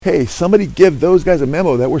hey, somebody give those guys a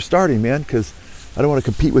memo that we're starting, man, because I don't want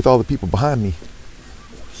to compete with all the people behind me.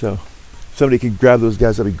 So somebody can grab those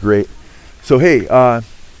guys, that'd be great. So hey, go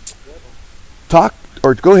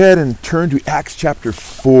ahead and turn to Acts chapter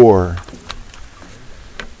 4.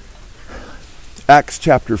 Acts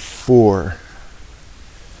chapter 4.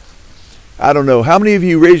 I don't know. How many of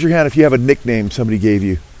you, raise your hand if you have a nickname somebody gave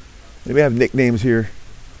you? Anybody have nicknames here?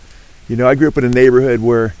 You know, I grew up in a neighborhood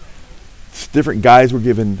where different guys were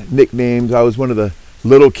given nicknames. I was one of the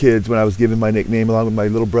little kids when I was given my nickname, along with my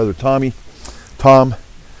little brother Tom.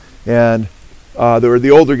 And there were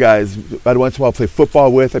the older guys I'd once in a while play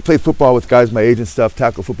football with. I played football with guys my age and stuff,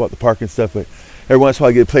 tackle football at the park and stuff, but every once in a while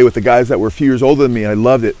I get to play with the guys that were a few years older than me, and I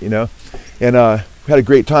loved it, you know. And we had a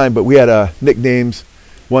great time, but we had nicknames.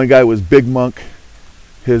 One guy was Big Monk.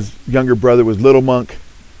 His younger brother was Little Monk.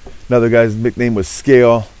 Another guy's nickname was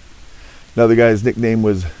Scale. Another guy's nickname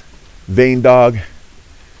was Vein Dog.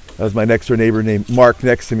 That was my next door neighbor named Mark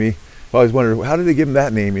next to me. I always wondered, how did they give him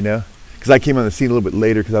that name, you know? Because I came on the scene a little bit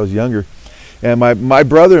later because I was younger. And my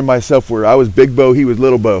brother and myself I was Big Bo, he was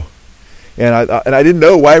Little Bo. And I didn't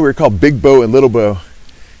know why we were called Big Bo and Little Bo.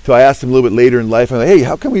 So I asked him a little bit later in life, I'm like, hey,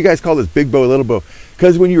 how come you guys call this Big Bo and Little Bo?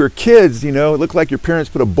 Because when you were kids, you know, it looked like your parents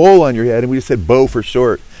put a bowl on your head, and we just said Bo for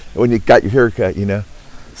short when you got your haircut, you know.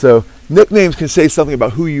 So nicknames can say something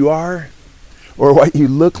about who you are, or what you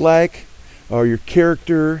look like, or your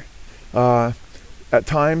character, at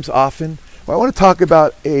times, often. Well, I want to talk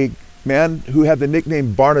about a man who had the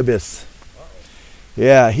nickname Barnabas.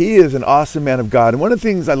 Yeah, he is an awesome man of God. And one of the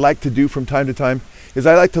things I like to do from time to time is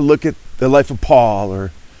I like to look at the life of Paul,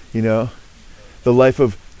 or, you know, the life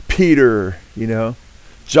of Peter, you know,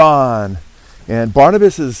 John. And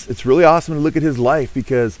Barnabas it's really awesome to look at his life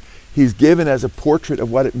because he's given as a portrait of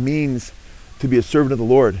what it means to be a servant of the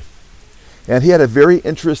Lord. And he had a very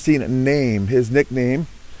interesting name. His nickname,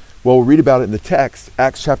 well, we'll read about it in the text,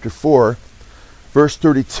 Acts chapter 4, verse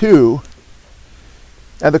 32.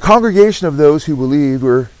 And the congregation of those who believed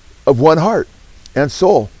were of one heart and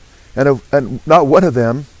soul, and not one of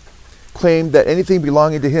them claimed that anything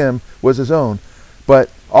belonging to him was his own, but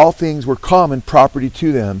all things were common property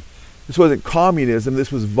to them. This wasn't communism,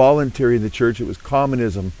 this was voluntary in the church. It was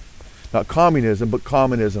communism. Not communism, but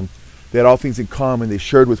commonism. They had all things in common. They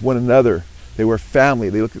shared with one another. They were family.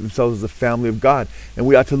 They looked at themselves as the family of God. And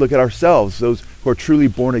we ought to look at ourselves, those who are truly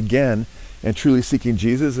born again and truly seeking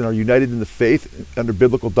Jesus and are united in the faith under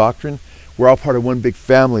biblical doctrine. We're all part of one big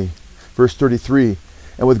family. Verse 33,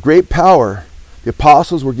 and with great power the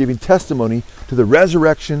apostles were giving testimony to the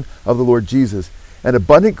resurrection of the Lord Jesus, and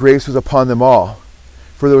abundant grace was upon them all.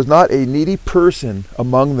 For there was not a needy person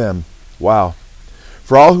among them. Wow.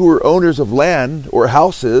 For all who were owners of land or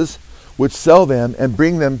houses would sell them and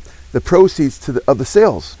bring them the proceeds of the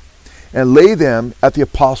sales and lay them at the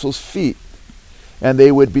apostles' feet, and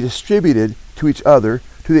they would be distributed to each other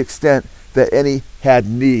to the extent that any had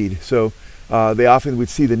need. So they often would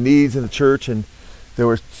see the needs in the church, and there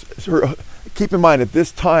was, keep in mind, at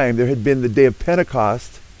this time there had been the day of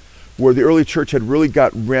Pentecost, where the early church had really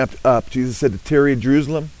got ramped up. Jesus said to tarry in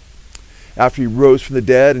Jerusalem after he rose from the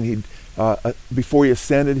dead, and before he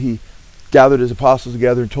ascended, he gathered his apostles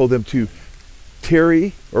together and told them to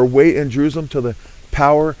tarry or wait in Jerusalem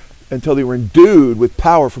until they were endued with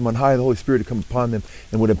power from on high, the Holy Spirit to come upon them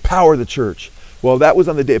and would empower the church. Well, that was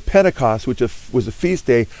on the day of Pentecost, which was a feast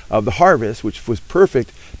day of the harvest, which was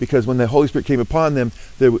perfect because when the Holy Spirit came upon them,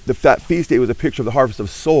 that feast day was a picture of the harvest of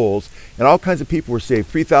souls, and all kinds of people were saved,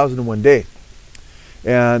 3,000 in one day.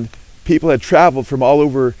 And people had traveled from all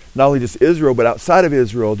over, not only just Israel, but outside of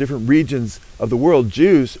Israel, different regions of the world,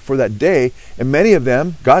 Jews, for that day, and many of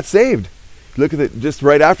them got saved. Look at it, just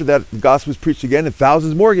right after that, the gospel was preached again, and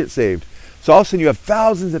thousands more get saved. So all of a sudden you have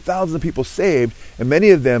thousands and thousands of people saved, and many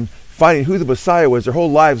of them finding who the Messiah was, their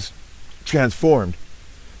whole lives transformed.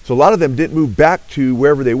 So a lot of them didn't move back to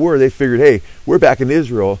wherever they were. They figured, hey, we're back in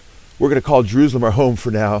Israel. We're going to call Jerusalem our home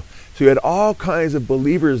for now. So you had all kinds of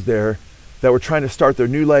believers there that were trying to start their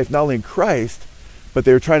new life, not only in Christ, but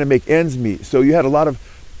they were trying to make ends meet. So you had a lot of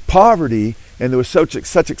poverty, and there was such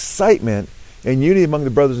excitement and unity among the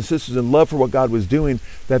brothers and sisters and love for what God was doing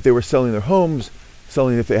that they were selling their homes,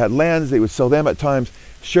 selling if they had lands, they would sell them at times,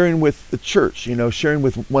 sharing with the church, sharing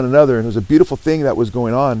with one another. And it was a beautiful thing that was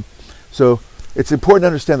going on. So it's important to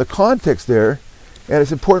understand the context there, and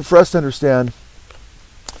it's important for us to understand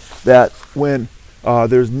that when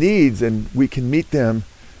there's needs and we can meet them,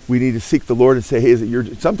 we need to seek the Lord and say, hey,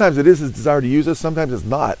 sometimes it is his desire to use us, sometimes it's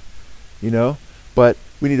not, but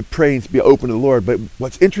we need to pray and to be open to the Lord. But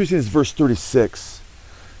what's interesting is verse 36.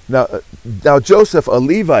 Now Joseph, a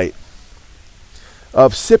Levite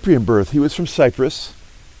of Cyprian birth, he was from Cyprus,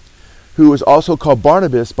 who was also called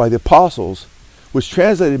Barnabas by the apostles, which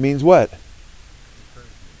translated means what?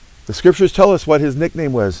 The scriptures tell us what his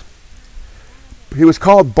nickname was. He was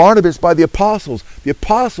called Barnabas by the apostles. The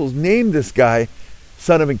apostles named this guy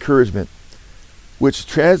son of encouragement, which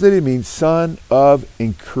translated means son of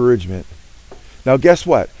encouragement. Now guess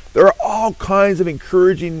what? There are all kinds of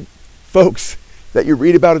encouraging folks that you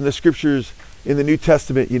read about in the scriptures in the New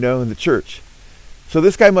Testament, in the church. So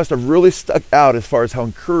this guy must have really stuck out as far as how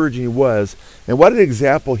encouraging he was, and what an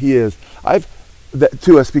example he is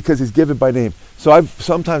to us, because he's given by name. So I've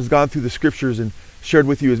sometimes gone through the scriptures and shared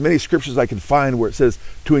with you as many scriptures as I can find where it says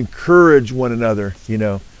to encourage one another.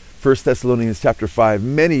 1 Thessalonians chapter 5,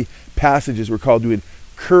 many passages were called to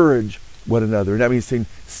encourage one another, and that means to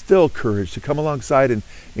instill courage, to come alongside and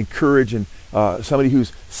encourage, and somebody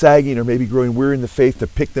who's sagging or maybe growing weary in the faith, to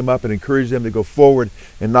pick them up and encourage them to go forward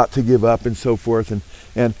and not to give up, and so forth.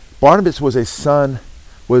 And Barnabas was the son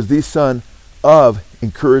of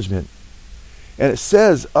encouragement. And it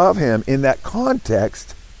says of him in that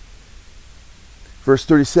context, verse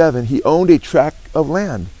 37, he owned a tract of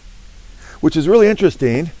land, which is really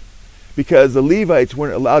interesting because the Levites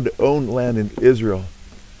weren't allowed to own land in Israel.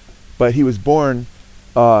 But he was born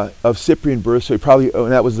of Cyprian birth, so he probably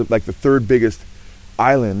owned, that was like the third biggest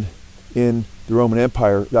island in the Roman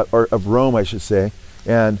Empire, or of Rome, I should say,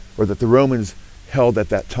 or that the Romans held at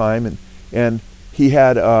that time. And he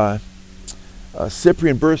had a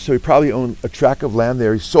Cyprian birth, so he probably owned a tract of land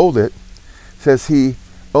there. He sold it. It says he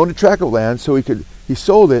owned a tract of land, so he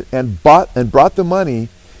sold it and brought the money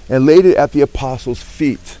and laid it at the apostles'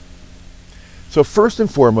 feet. So first and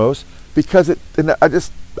foremost, because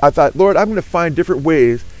I thought, Lord, I'm going to find different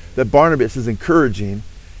ways that Barnabas is encouraging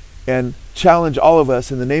and challenge all of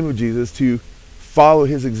us in the name of Jesus to follow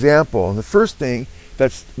his example. And the first thing, the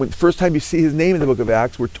first time you see his name in the book of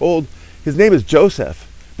Acts, we're told his name is Joseph,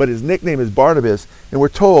 but his nickname is Barnabas, and we're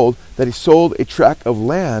told that he sold a tract of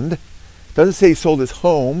land. It doesn't say he sold his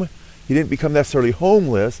home. He didn't become necessarily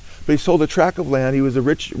homeless, but he sold a tract of land. He was a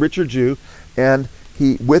richer Jew, and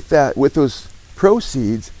with those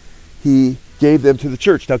proceeds, he gave them to the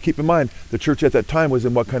church. Now keep in mind, the church at that time was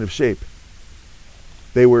in what kind of shape?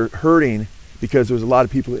 They were hurting because there was a lot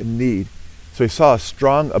of people in need. So he saw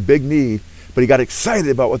a big need, but he got excited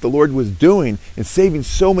about what the Lord was doing and saving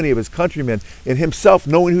so many of his countrymen, and himself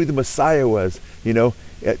knowing who the Messiah was,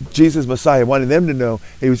 Jesus Messiah, wanting them to know.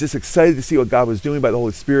 And he was just excited to see what God was doing by the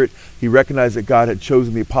Holy Spirit. He recognized that God had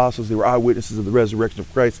chosen the apostles. They were eyewitnesses of the resurrection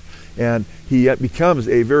of Christ, and he becomes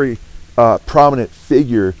a very prominent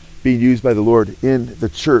figure being used by the Lord in the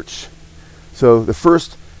church. So the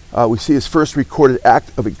first, we see his first recorded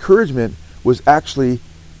act of encouragement was actually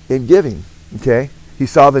in giving. Okay, he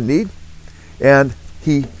saw the need and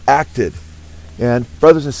he acted. And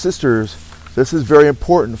brothers and sisters, this is very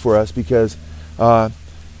important for us because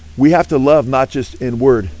we have to love not just in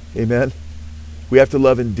word. Amen. We have to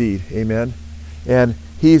love in deed. Amen. And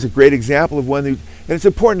he's a great example of one who, and it's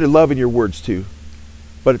important to love in your words too.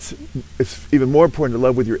 But it's even more important to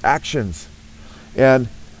love with your actions. And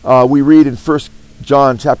we read in 1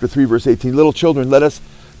 John chapter 3, verse 18, little children, let us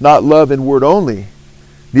not love in word only,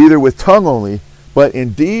 neither with tongue only, but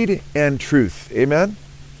in deed and truth. Amen?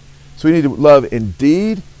 So we need to love in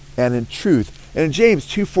deed and in truth. And in James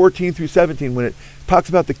 2:14 through 17, when it talks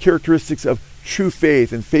about the characteristics of true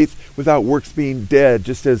faith and faith without works being dead,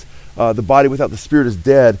 just as the body without the spirit is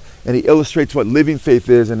dead, and he illustrates what living faith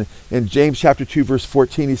is. And in James chapter 2 verse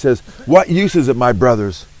 14 he says, what use is it, my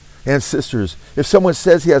brothers and sisters, if someone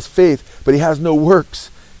says he has faith but he has no works?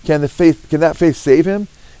 Can that faith save him?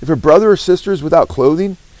 If a brother or sister is without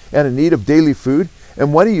clothing and in need of daily food,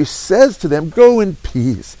 and one of you says to them, go in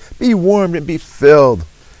peace, be warmed and be filled,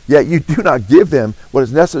 yet you do not give them what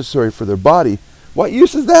is necessary for their body, what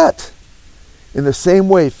use is that? In the same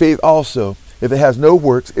way, faith also, if it has no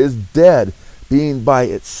works, is dead, being by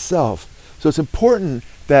itself. So it's important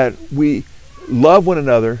that we love one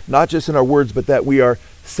another, not just in our words, but that we are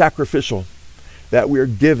sacrificial, that we are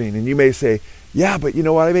giving. And you may say, yeah, but you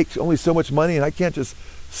know what? I make only so much money and I can't just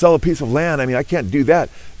sell a piece of land. I mean, I can't do that.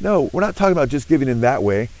 No, we're not talking about just giving in that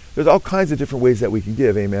way. There's all kinds of different ways that we can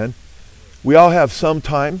give. Amen. We all have some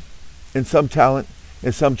time and some talent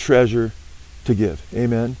and some treasure to give.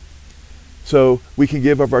 Amen. So we can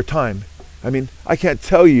give of our time. I mean, I can't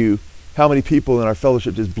tell you how many people in our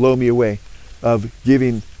fellowship just blow me away of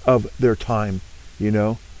giving of their time,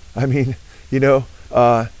 I mean,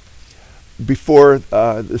 before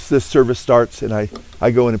this service starts, and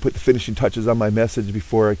I go in and put the finishing touches on my message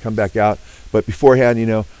before I come back out. But beforehand,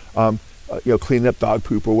 cleaning up dog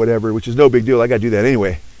poop or whatever, which is no big deal. I got to do that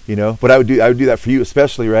anyway. But I would do that for you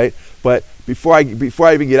especially, right? But before I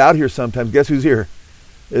even get out here, sometimes guess who's here?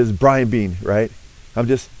 Is Brian Bean, right?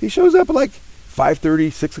 He shows up at like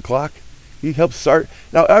 5:30, 6 o'clock. He helps start.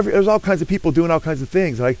 Now there's all kinds of people doing all kinds of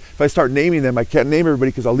things. Like if I start naming them, I can't name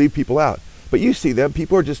everybody because I'll leave people out. But you see them.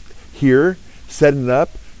 People are just here, setting it up,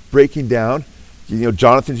 breaking down.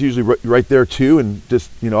 Jonathan's usually right there too, and just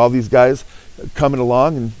all these guys coming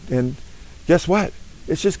along, and guess what?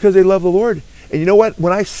 It's just because they love the Lord. And you know what?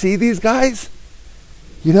 When I see these guys,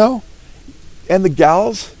 and the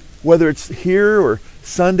gals, whether it's here or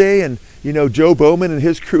Sunday, and Joe Bowman and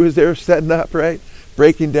his crew is there setting up, right,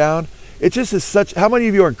 breaking down. It just is such. How many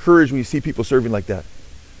of you are encouraged when you see people serving like that?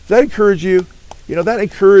 Does that encourage you? That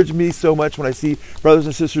encouraged me so much when I see brothers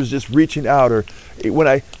and sisters just reaching out, or when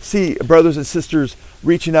I see brothers and sisters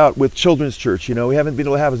reaching out with children's church. We haven't been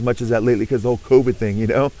able to have as much as that lately because of the whole COVID thing,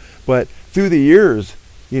 But through the years,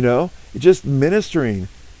 just ministering,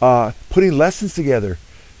 putting lessons together,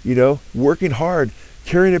 working hard,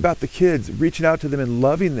 caring about the kids, reaching out to them and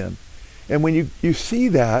loving them. And when you see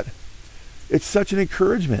that, it's such an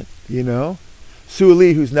encouragement, Sue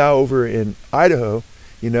Lee, who's now over in Idaho,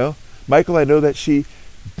 Michael, I know that she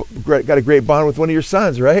got a great bond with one of your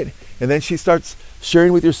sons, right? And then she starts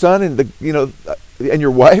sharing with your son and and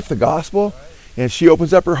your wife the gospel, and she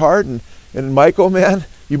opens up her heart. And Michael, man,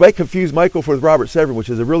 you might confuse Michael with Robert Severin, which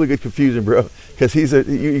is a really good confusion, bro, because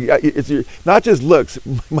it's not just looks.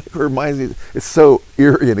 Michael reminds me, it's so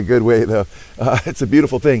eerie in a good way, though. It's a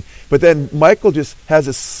beautiful thing. But then Michael just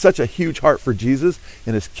has such a huge heart for Jesus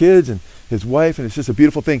and his kids and his wife, and it's just a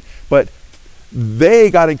beautiful thing. But they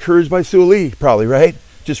got encouraged by Sue Lee, probably, right?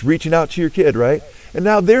 Just reaching out to your kid, right? And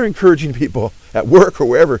now they're encouraging people at work or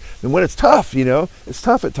wherever. And when it's tough, it's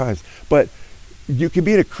tough at times. But you can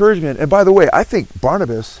be an encouragement. And by the way, I think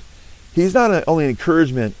Barnabas, he's not only an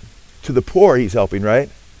encouragement to the poor he's helping, right?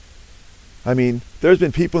 I mean, there's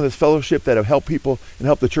been people in this fellowship that have helped people and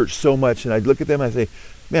helped the church so much. And I look at them and I say,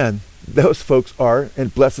 man, those folks are,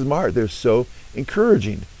 and blesses my heart, they're so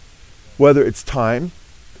encouraging. Whether it's time,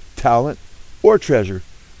 talent, or treasure,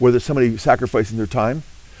 whether somebody sacrificing their time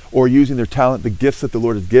or using their talent, the gifts that the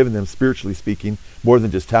Lord has given them, spiritually speaking, more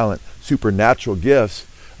than just talent, supernatural gifts,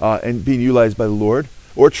 and being utilized by the Lord,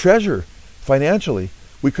 or treasure financially.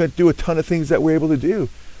 We couldn't do a ton of things that we're able to do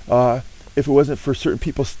if it wasn't for certain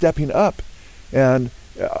people stepping up, and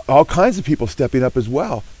all kinds of people stepping up as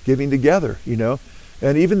well, giving together,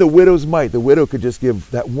 And even the widow's mite, the widow could just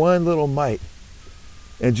give that one little mite,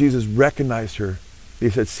 and Jesus recognized her. He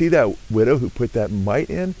said, see that widow who put that mite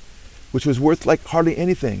in, which was worth like hardly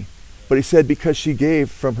anything. But he said because she gave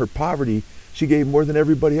from her poverty, she gave more than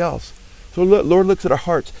everybody else. So Lord looks at our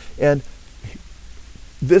hearts. And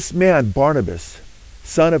this man, Barnabas,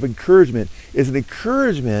 son of encouragement, is an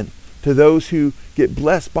encouragement to those who get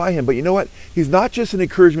blessed by him. But you know what? He's not just an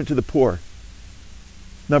encouragement to the poor.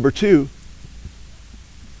 Number two,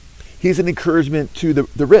 he's an encouragement to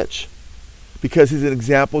the rich, because he's an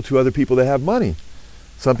example to other people that have money.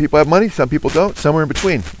 Some people have money, some people don't, somewhere in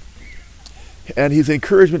between. And he's an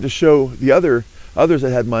encouragement to show the others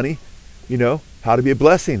that had money, how to be a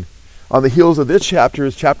blessing. On the heels of this chapter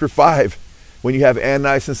is chapter 5, when you have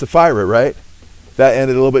Ananias and Sapphira, right? That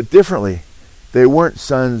ended a little bit differently. They weren't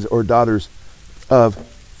sons or daughters of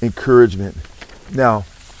encouragement. Now,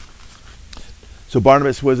 so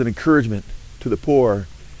Barnabas was an encouragement to the poor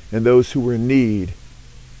and those who were in need.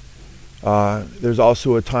 There's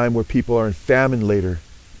also a time where people are in famine later,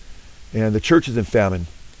 and the church is in famine.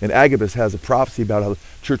 And Agabus has a prophecy about how the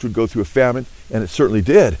church would go through a famine, and it certainly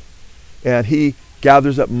did. And he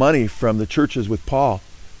gathers up money from the churches with Paul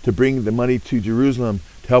to bring the money to Jerusalem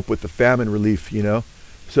to help with the famine relief,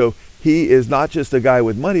 So he is not just a guy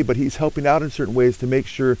with money, but he's helping out in certain ways to make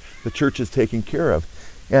sure the church is taken care of.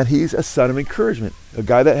 And he's a son of encouragement, a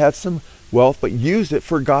guy that had some wealth but used it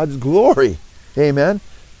for God's glory. Amen.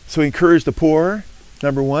 So he encouraged the poor,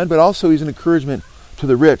 number one, but also he's an encouragement to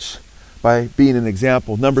the rich by being an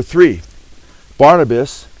example. Number 3,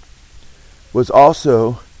 Barnabas was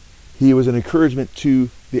an encouragement to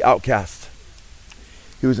the outcast.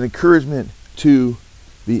 He was an encouragement to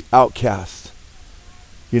the outcast.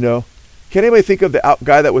 Can anybody think of the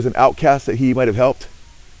guy that was an outcast that he might have helped?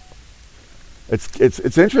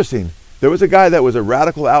 It's interesting. There was a guy that was a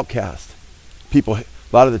radical outcast. A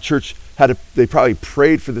lot of the church they probably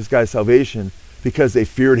prayed for this guy's salvation because they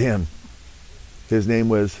feared him. His name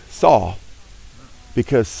was Saul,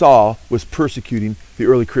 because Saul was persecuting the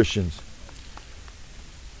early Christians.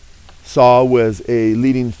 Saul was a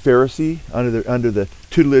leading Pharisee under the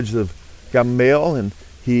tutelage of Gamaliel,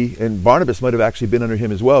 and Barnabas might have actually been under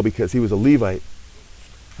him as well, because he was a Levite.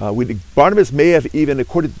 Barnabas may have even,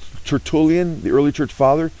 according to Tertullian, the early church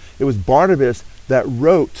father, it was Barnabas that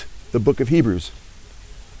wrote the book of Hebrews.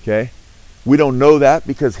 Okay? We don't know that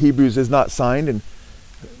because Hebrews is not signed, and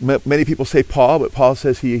many people say Paul, but Paul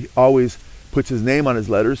says he always puts his name on his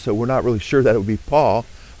letters, so we're not really sure that it would be Paul,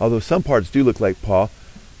 although some parts do look like Paul.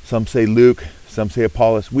 Some say Luke, some say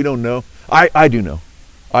Apollos. We don't know. I do know.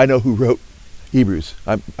 I know who wrote Hebrews.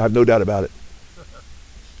 I have no doubt about it.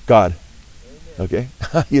 God. Okay?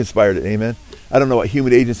 He inspired it. Amen. I don't know what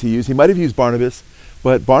human agency he used. He might have used Barnabas,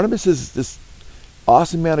 but Barnabas is this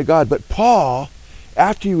awesome man of God. But Paul,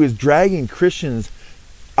 after he was dragging Christians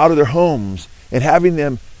out of their homes and having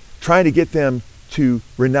them, trying to get them to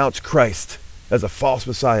renounce Christ as a false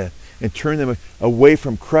Messiah and turn them away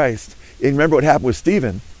from Christ. And remember what happened with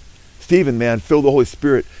Stephen. Stephen, man, filled with the Holy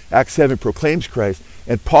Spirit, Acts 7 proclaims Christ.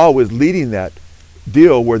 And Paul was leading that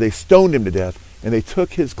deal where they stoned him to death. And they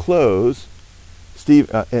took his clothes,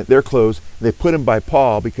 their clothes, and they put him by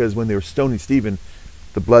Paul, because when they were stoning Stephen,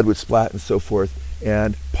 the blood would splat and so forth.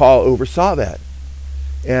 And Paul oversaw that.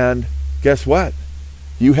 And guess what?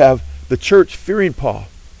 You have the church fearing Paul.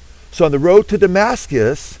 So on the road to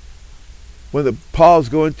Damascus, when Paul's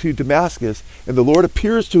going to Damascus, and the Lord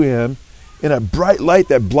appears to him in a bright light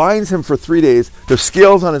that blinds him for 3 days, there's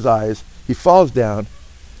scales on his eyes, he falls down,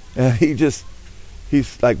 and he's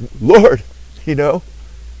like, Lord, you know,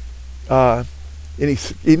 and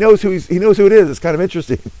he knows who it is. It's kind of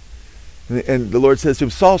interesting. And the Lord says to him,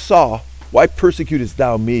 Saul, Saul, why persecutest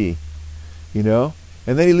thou me? You know,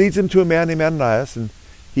 and then he leads him to a man named Ananias, and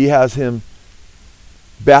he has him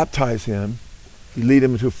baptize him. He lead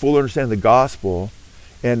him to a full understanding of the gospel,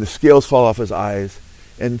 and the scales fall off his eyes,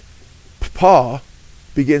 and Paul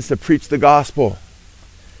begins to preach the gospel.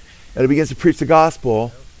 And he begins to preach the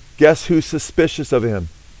gospel. Guess who's suspicious of him?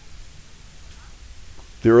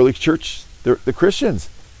 The early church, the Christians.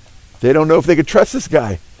 They don't know if they could trust this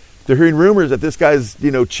guy. They're hearing rumors that this guy's,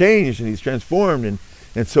 changed and he's transformed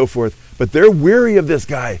and so forth. But they're weary of this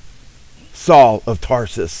guy, Saul of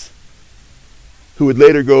Tarsus, who would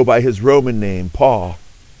later go by his Roman name, Paul.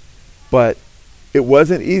 But it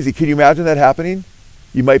wasn't easy. Can you imagine that happening?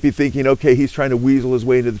 You might be thinking, okay, he's trying to weasel his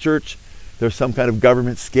way into the church. There's some kind of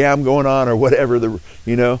government scam going on, or whatever, and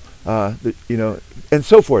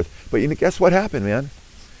so forth. But guess what happened, man?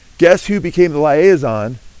 Guess who became the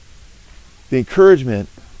liaison, the encouragement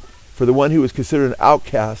for the one who was considered an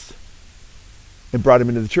outcast and brought him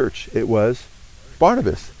into the church? It was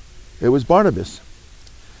Barnabas. It was Barnabas.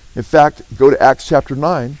 In fact, go to Acts chapter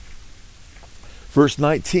 9, verse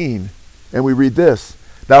 19, and we read this.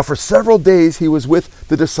 Now for several days he was with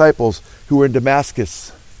the disciples who were in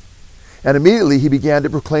Damascus. And immediately he began to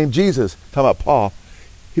proclaim Jesus. Talking about Paul.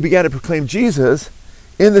 He began to proclaim Jesus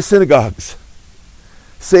in the synagogues,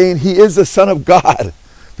 saying he is the Son of God.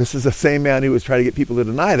 This is the same man who was trying to get people to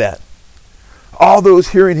deny that. All those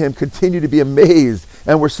hearing him continued to be amazed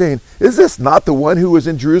and were saying, is this not the one who was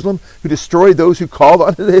in Jerusalem, who destroyed those who called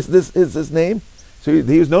on his name? So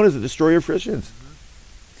he was known as the destroyer of Christians.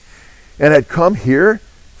 And had come here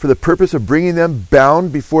for the purpose of bringing them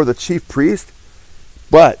bound before the chief priest.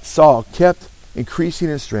 But Saul kept increasing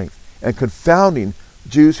in strength and confounding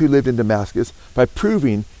Jews who lived in Damascus by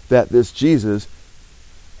proving that this Jesus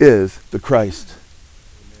is the Christ.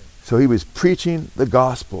 So he was preaching the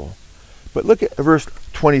gospel. But look at verse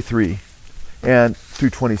 23 and through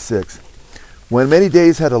 26. When many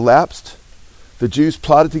days had elapsed, the Jews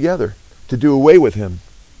plotted together to do away with him.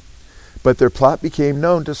 But their plot became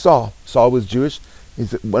known to Saul. Saul was Jewish. He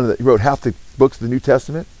wrote half the books of the New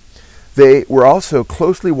Testament. They were also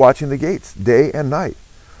closely watching the gates day and night,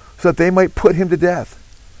 so that they might put him to death.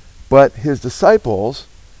 But his disciples,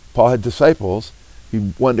 Paul had disciples,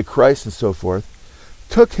 he went to Christ and so forth,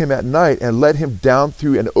 took him at night and led him down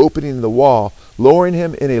through an opening in the wall, lowering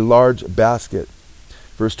him in a large basket.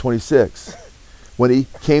 Verse 26. When he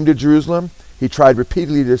came to Jerusalem, he tried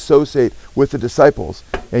repeatedly to associate with the disciples,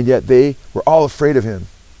 and yet they were all afraid of him.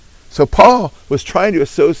 So Paul was trying to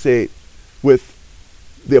associate with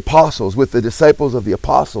the apostles, with the disciples of the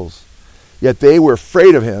apostles, yet they were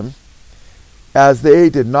afraid of him, as they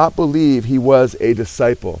did not believe he was a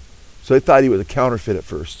disciple. So they thought he was a counterfeit at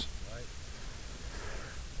first.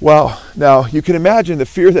 Well, now you can imagine the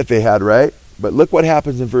fear that they had, right? But look what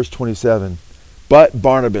happens in verse 27. But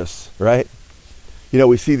Barnabas, right?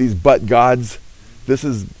 We see these but gods. This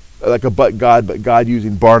is like a but God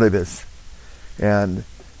using Barnabas. And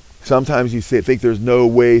sometimes you think there's no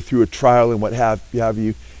way through a trial and what have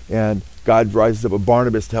you, and God rises up a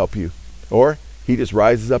Barnabas to help you. Or he just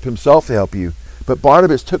rises up himself to help you. But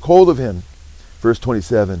Barnabas took hold of him, verse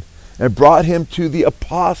 27, and brought him to the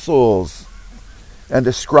apostles. and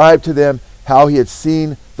described to them how he had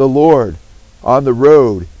seen the Lord on the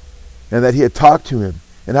road, and that he had talked to him,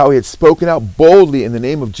 and how he had spoken out boldly in the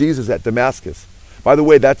name of Jesus at Damascus. By the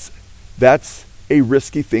way, that's a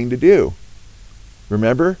risky thing to do.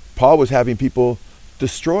 Remember, Paul was having people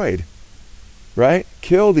destroyed, right?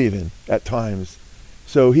 Killed even at times.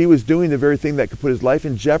 So he was doing the very thing that could put his life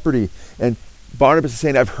in jeopardy. And Barnabas is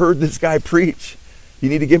saying, I've heard this guy preach. You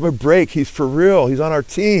need to give him a break. He's for real. He's on our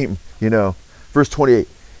team, Verse 28,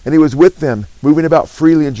 and he was with them, moving about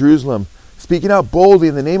freely in Jerusalem, speaking out boldly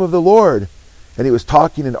in the name of the Lord. And he was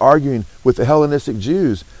talking and arguing with the Hellenistic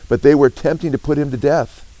Jews, but they were attempting to put him to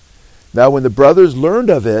death. Now when the brothers learned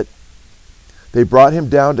of it, they brought him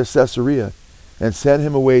down to Caesarea and sent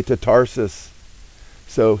him away to Tarsus.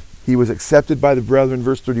 So he was accepted by the brethren.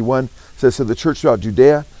 Verse 31 says, so the church throughout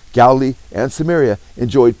Judea, Galilee, and Samaria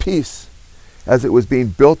enjoyed peace as it was being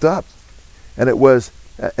built up. And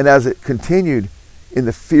as it continued in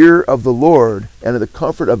the fear of the Lord and in the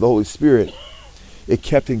comfort of the Holy Spirit, it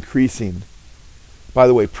kept increasing. By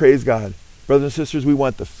the way, praise God. Brothers and sisters, we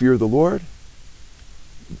want the fear of the Lord,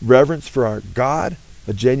 reverence for our God,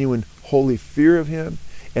 a genuine holy fear of him,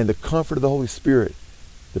 and the comfort of the Holy Spirit,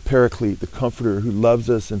 the Paraclete, the Comforter who loves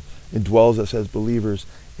us and indwells us as believers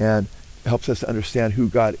and helps us to understand who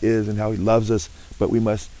God is and how he loves us, but we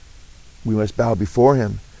must bow before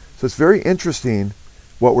him. So it's very interesting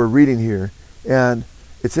what we're reading here. And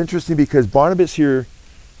it's interesting because Barnabas here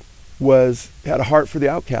had a heart for the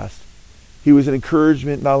outcast. He was an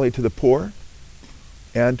encouragement not only to the poor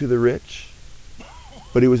and to the rich,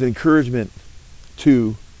 but he was an encouragement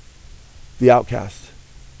to the outcast,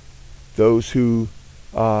 those who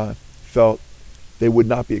felt they would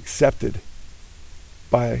not be accepted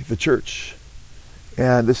by the church.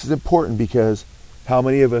 And this is important because how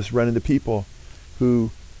many of us run into people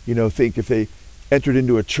who, think if they entered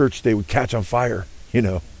into a church they would catch on fire,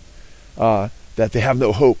 that they have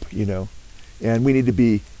no hope, and we need to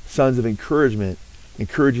be sons of encouragement,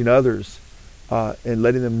 encouraging others, and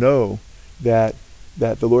letting them know that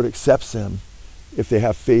the Lord accepts them if they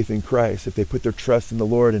have faith in Christ, if they put their trust in the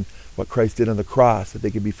Lord and what Christ did on the cross, that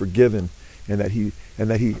they can be forgiven, and that he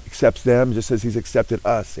accepts them just as he's accepted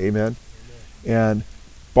us. Amen. And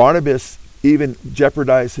Barnabas even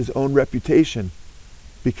jeopardized his own reputation,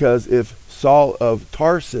 because if Saul of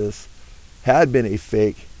Tarsus had been a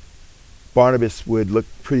fake, Barnabas would look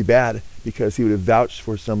pretty bad because he would have vouched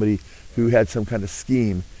for somebody who had some kind of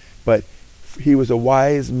scheme. But he was a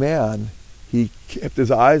wise man. He kept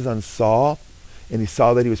his eyes on Saul, and he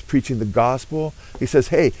saw that he was preaching the gospel. He says,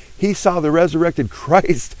 hey, he saw the resurrected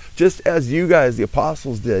Christ just as you guys, the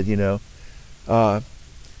apostles, did,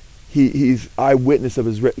 He's eyewitness of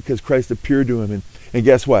his, because Christ appeared to him. And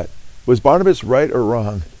guess what? Was Barnabas right or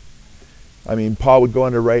wrong? I mean, Paul would go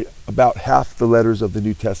on to write about half the letters of the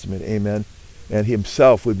New Testament. Amen. And he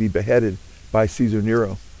himself would be beheaded by Caesar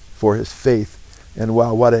Nero for his faith. And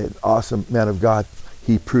wow, what an awesome man of God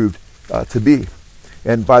he proved to be.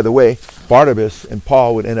 And by the way, Barnabas and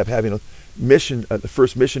Paul would end up having a mission, the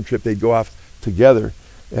first mission trip, they'd go off together.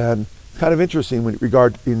 And kind of interesting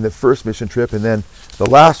regarding the first mission trip and then the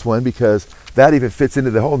last one, because that even fits into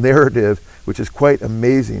the whole narrative, which is quite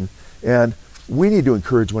amazing. And we need to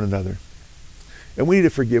encourage one another. And we need to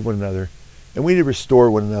forgive one another. And we need to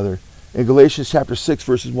restore one another. In Galatians chapter 6,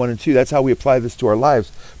 verses 1 and 2, that's how we apply this to our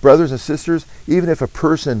lives. Brothers and sisters, even if a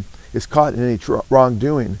person is caught in any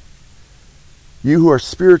wrongdoing, you who are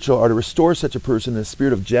spiritual are to restore such a person in a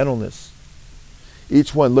spirit of gentleness,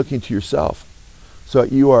 each one looking to yourself, so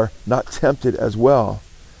that you are not tempted as well.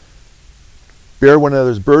 Bear one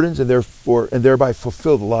another's burdens and thereby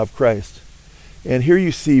fulfill the law of Christ. And here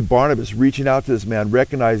you see Barnabas reaching out to this man,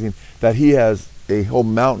 recognizing that he has a whole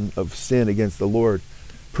mountain of sin against the Lord,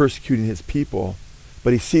 persecuting his people,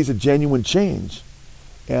 but he sees a genuine change.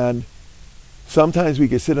 And sometimes we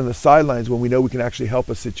can sit on the sidelines when we know we can actually help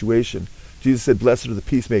a situation. Jesus said, blessed are the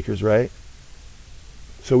peacemakers, right?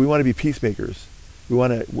 So we want to be peacemakers. We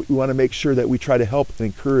want to make sure that we try to help and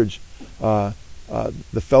encourage the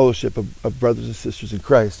fellowship of brothers and sisters in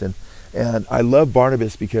Christ. And I love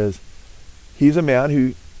Barnabas because he's a man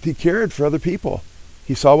who he cared for other people.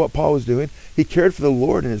 He saw what Paul was doing. He cared for the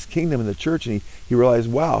Lord and his kingdom and the church, and he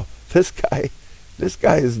realized, wow, this guy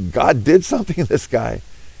is, God did something in this guy.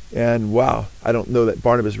 And wow, I don't know that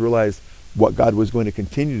Barnabas realized what God was going to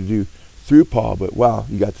continue to do through Paul, but wow,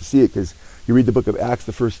 you got to see it, because you read the book of Acts,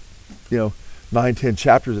 the first 9-10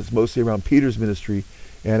 chapters, it's mostly around Peter's ministry,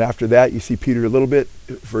 and after that you see Peter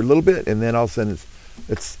for a little bit, and then all of a sudden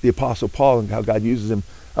it's the Apostle Paul and how God uses him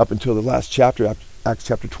up until the last chapter, Acts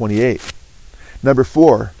chapter 28. Number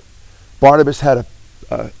 4, Barnabas had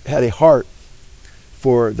a heart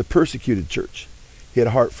for the persecuted church. He had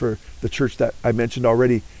a heart for the church that I mentioned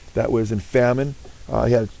already that was in famine.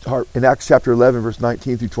 He had a heart in Acts chapter 11, verse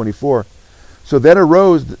 19 through 24. So then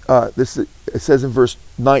arose, it says in verse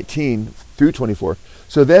 19 through 24,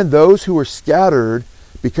 so then those who were scattered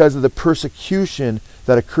because of the persecution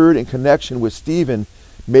that occurred in connection with Stephen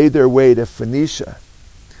made their way to Phoenicia,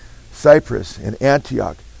 Cyprus, and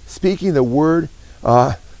Antioch, speaking the word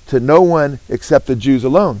to no one except the Jews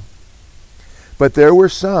alone. But there were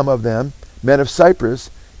some of them, men of Cyprus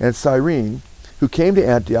and Cyrene, who came to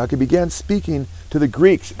Antioch and began speaking to the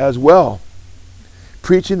Greeks as well,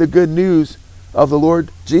 preaching the good news of the Lord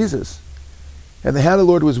Jesus. And the hand of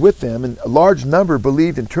the Lord was with them, and a large number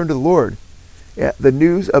believed and turned to the Lord. The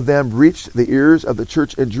news of them reached the ears of the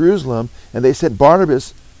church in Jerusalem, and they sent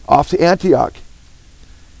Barnabas off to Antioch.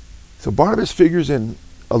 So Barnabas figures in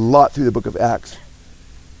a lot through the book of Acts.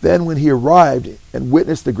 Then when he arrived and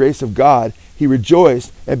witnessed the grace of God, he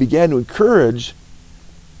rejoiced and began to encourage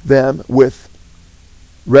them with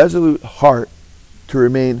resolute heart to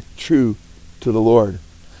remain true to the Lord.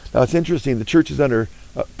 Now it's interesting, the church is under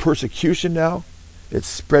persecution now. It's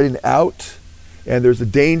spreading out, and there's a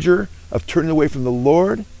danger of turning away from the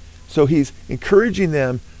Lord. So he's encouraging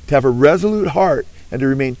them to have a resolute heart and to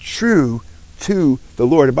remain true to the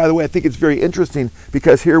Lord. And by the way, I think it's very interesting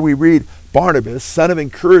because here we read Barnabas, son of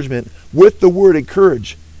encouragement, with the word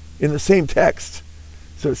encourage in the same text.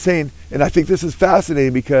 So it's saying, and I think this is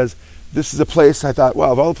fascinating because this is a place I thought,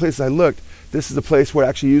 wow, of all the places I looked, this is a place where it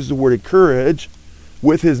actually uses the word encourage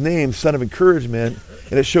with his name, son of encouragement,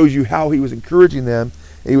 and it shows you how he was encouraging them.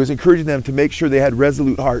 And he was encouraging them to make sure they had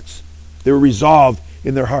resolute hearts. They were resolved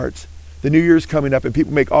in their hearts. The New Year's coming up and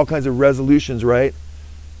people make all kinds of resolutions, right?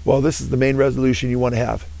 Well, this is the main resolution you want to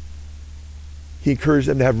have. He encouraged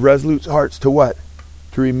them to have resolute hearts to what?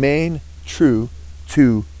 To remain true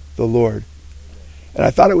to the Lord. And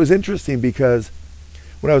I thought it was interesting because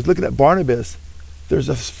when I was looking at Barnabas, there's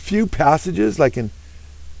a few passages like in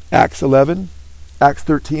Acts 11, Acts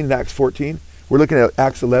 13, and Acts 14. We're looking at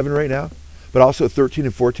Acts 11 right now, but also 13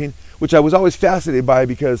 and 14, which I was always fascinated by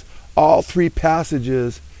because all three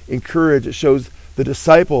passages encourage, it shows the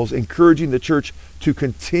disciples encouraging the church to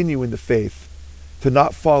continue in the faith, to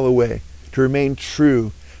not fall away, to remain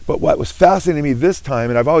true. But what was fascinating to me this time,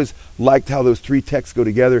 and I've always liked how those three texts go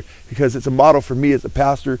together because it's a model for me as a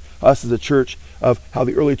pastor, us as a church, of how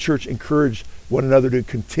the early church encouraged one another to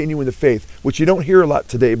continue in the faith, which you don't hear a lot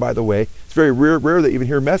today, by the way. It's very rare that you even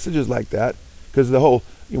hear messages like that because of the whole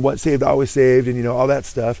once saved, always saved, and all that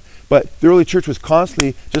stuff. But the early church was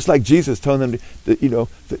constantly, just like Jesus, telling them that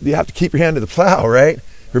you have to keep your hand to the plow, right?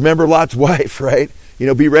 Remember Lot's wife, right?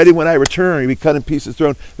 Be ready when I return. You'll be cut in pieces,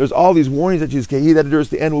 thrown. There's all these warnings that Jesus gave. He that endures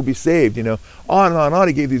to the end will be saved. On and on and on.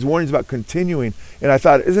 He gave these warnings about continuing. And I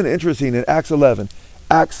thought, isn't it interesting in Acts 11,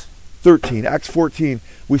 Acts 13, Acts 14,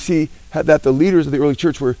 we see that the leaders of the early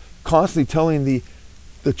church were constantly telling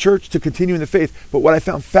the church to continue in the faith. But what I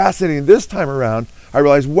found fascinating this time around, I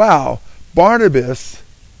realized, wow, Barnabas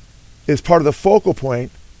is part of the focal point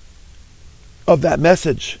of that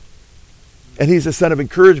message. And he's a son of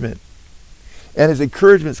encouragement. And his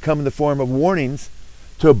encouragements come in the form of warnings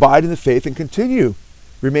to abide in the faith and continue,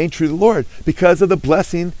 remain true to the Lord because of the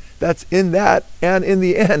blessing that's in that and in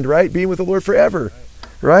the end, right? Being with the Lord forever,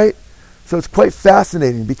 right? So it's quite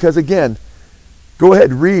fascinating because, again, go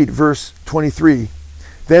ahead and read verse 23.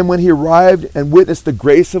 Then when he arrived and witnessed the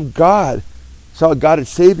grace of God, saw God had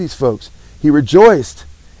saved these folks, he rejoiced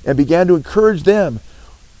and began to encourage them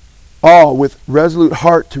all with resolute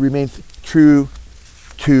heart to remain true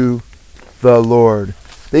to the Lord.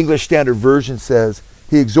 The English Standard Version says,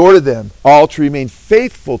 he exhorted them all to remain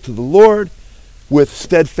faithful to the Lord with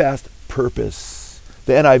steadfast purpose.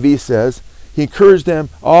 The NIV says, he encouraged them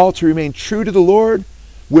all to remain true to the Lord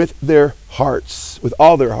with their hearts, with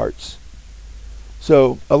all their hearts.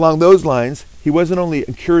 So along those lines, he wasn't only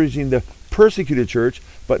encouraging the persecuted church,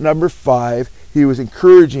 but number 5, he was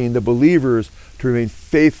encouraging the believers to remain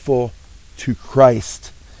faithful to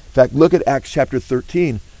Christ. In fact, look at Acts chapter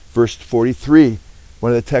 13, verse 43,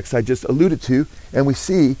 one of the texts I just alluded to, and we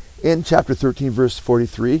see in chapter 13, verse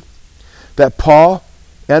 43, that Paul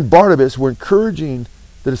and Barnabas were encouraging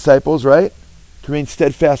the disciples, right, to remain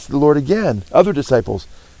steadfast to the Lord again, other disciples.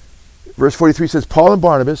 Verse 43 says, Paul and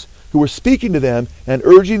Barnabas, who were speaking to them and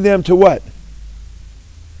urging them to what?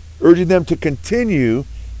 Urging them to continue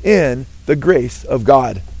in the grace of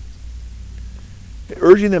God.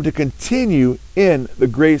 Urging them to continue in the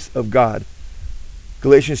grace of God.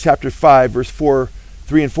 Galatians chapter 5, verse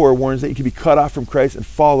 3 and 4 warns that you can be cut off from Christ and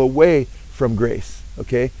fall away from grace.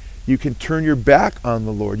 Okay? You can turn your back on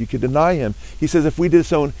the Lord. You can deny him. He says if we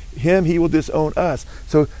disown him, he will disown us.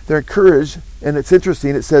 So they're encouraged, and it's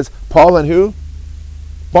interesting. It says Paul and who?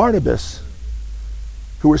 Barnabas,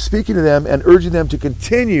 who were speaking to them and urging them to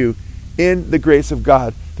continue in the grace of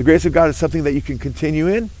God. The grace of God is something that you can continue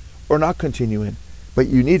in or not continue in, but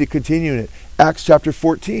you need to continue in it. Acts chapter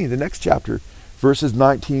 14, the next chapter, verses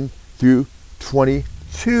 19 through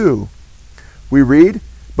 22. We read,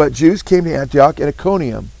 but Jews came to Antioch and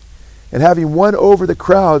Iconium, and having won over the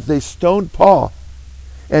crowds, they stoned Paul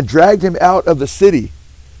and dragged him out of the city.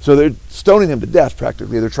 So they're stoning him to death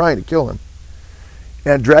practically. They're trying to kill him.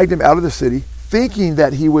 And dragged him out of the city, thinking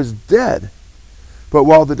that he was dead. But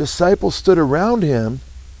while the disciples stood around him,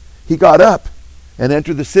 he got up and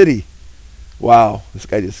entered the city. Wow, this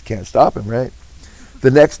guy just can't stop him, right?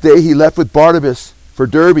 The next day he left with Barnabas for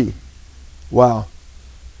Derbe. Wow.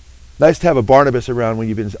 Nice to have a Barnabas around when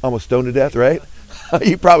you've been almost stoned to death, right?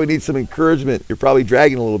 You probably need some encouragement. You're probably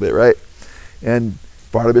dragging a little bit, right? And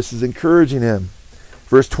Barnabas is encouraging him.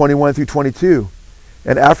 Verse 21 through 22.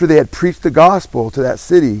 And after they had preached the gospel to that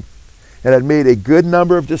city and had made a good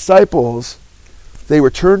number of disciples, they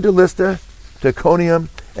returned to Lystra, to Iconium,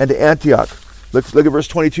 and to Antioch. Look at verse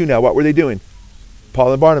 22 now. What were they doing?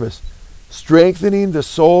 Paul and Barnabas. Strengthening the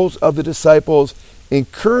souls of the disciples,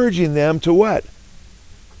 encouraging them to what?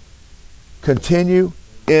 Continue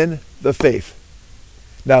in the faith.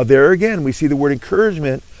 Now there again, we see the word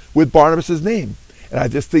encouragement with Barnabas' name. And I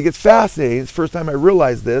just think it's fascinating. It's the first time I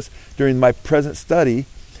realized this during my present study.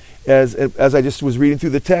 As I just was reading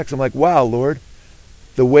through the text, I'm like, wow, Lord,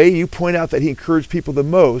 the way you point out that he encouraged people the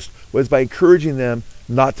most was by encouraging them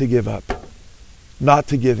not to give up, not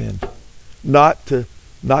to give in, not to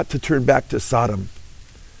turn back to Sodom,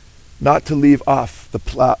 not to leave off the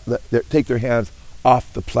plow, take their hands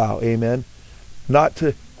off the plow, amen? Not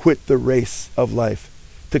to quit the race of life,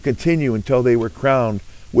 to continue until they were crowned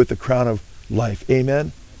with the crown of life,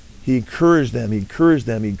 amen? He encouraged them, he encouraged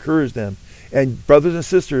them, he encouraged them. And brothers and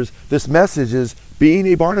sisters, this message is being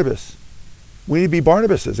a Barnabas. We need to be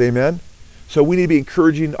Barnabases, amen? So we need to be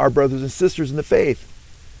encouraging our brothers and sisters in the faith.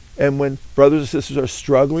 And when brothers and sisters are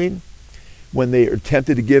struggling, when they are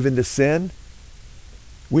tempted to give into sin,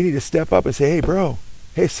 we need to step up and say, hey bro,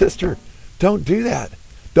 hey sister, don't do that.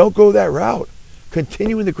 Don't go that route.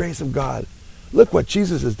 Continue in the grace of God. Look what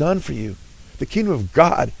Jesus has done for you. The kingdom of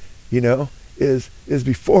God, is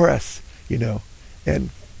before us, and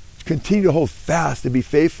continue to hold fast and be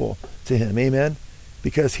faithful to him, amen?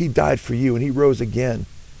 Because he died for you and he rose again.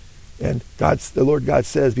 And the Lord God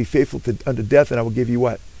says, be faithful unto death and I will give you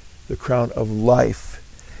what? The crown of life.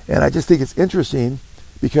 And I just think it's interesting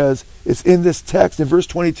because it's in this text in verse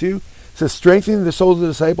 22, it says, strengthening the souls of the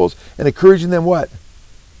disciples and encouraging them what?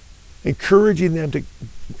 Encouraging them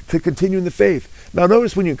to continue in the faith. Now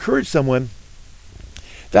notice when you encourage someone,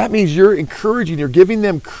 that means you're encouraging, you're giving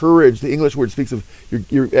them courage. The English word speaks of,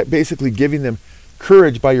 you're basically giving them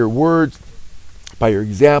courage by your words, by your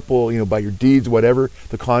example, by your deeds, whatever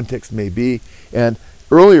the context may be. And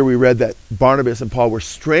earlier we read that Barnabas and Paul were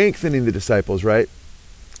strengthening the disciples, right?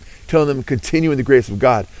 Telling them to continue in the grace of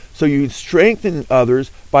God. So you strengthen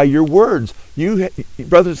others by your words. You,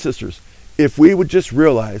 brothers and sisters, if we would just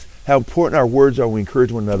realize how important our words are when we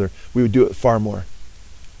encourage one another, we would do it far more.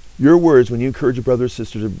 Your words, when you encourage a brother or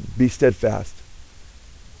sister to be steadfast,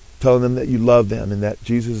 telling them that you love them and that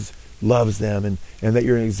Jesus loves them and that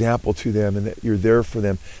you're an example to them and that you're there for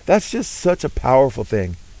them. That's just such a powerful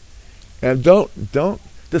thing. And don't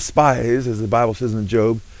despise, as the Bible says in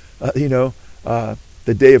Job, the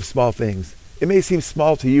day of small things. It may seem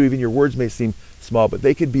small to you, even your words may seem small, but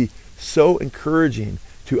they could be so encouraging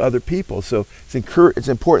to other people. So it's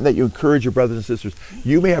important that you encourage your brothers and sisters.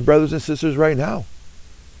 You may have brothers and sisters right now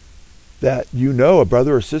that a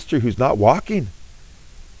brother or sister who's not walking.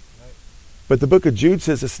 But the book of Jude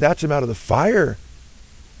says to snatch them out of the fire.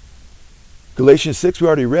 Galatians 6 we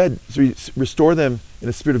already read, so restore them in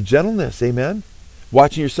a spirit of gentleness, amen?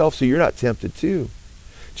 Watching yourself so you're not tempted too.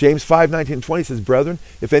 James 5:19-20 says, brethren,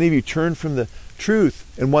 if any of you turn from the truth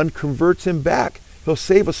and one converts him back, he'll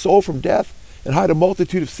save a soul from death and hide a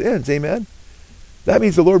multitude of sins, amen? That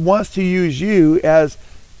means the Lord wants to use you as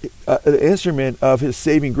an instrument of his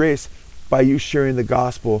saving grace by you sharing the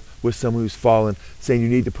gospel with someone who's fallen, saying you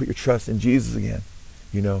need to put your trust in Jesus again.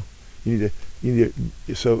 You need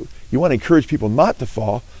to, so you want to encourage people not to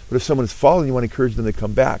fall, but if someone has fallen, you want to encourage them to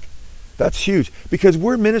come back. That's huge because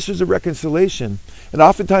we're ministers of reconciliation. And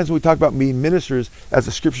oftentimes when we talk about being ministers, as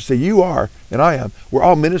the scriptures say, you are and I am, we're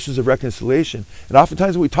all ministers of reconciliation. And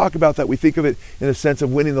oftentimes when we talk about that, we think of it in a sense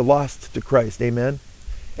of winning the lost to Christ. Amen?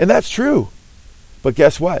 And that's true. But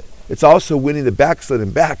guess what? It's also winning the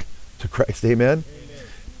backslidden back to Christ. Amen?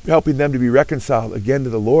 Helping them to be reconciled again to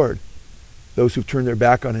the Lord, those who've turned their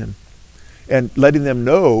back on him. And letting them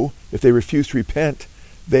know, if they refuse to repent,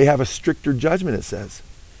 they have a stricter judgment, it says.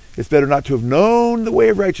 It's better not to have known the way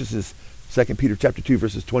of righteousness, 2 Peter chapter 2,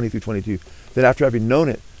 verses 20 through 22, than after having known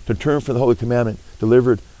it, to turn from the holy commandment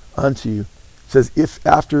delivered unto you. It says, if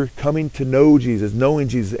after coming to know Jesus, knowing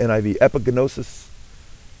Jesus, NIV, epigenosis,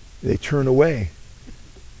 they turn away.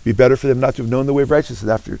 Be better for them not to have known the way of righteousness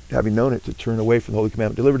after having known it, to turn away from the holy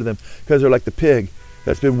commandment delivered to them, because they're like the pig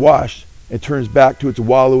that's been washed and turns back to its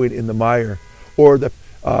wallowing in the mire, or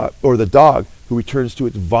the dog who returns to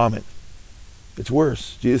its vomit. It's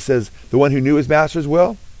worse. Jesus says, the one who knew his master's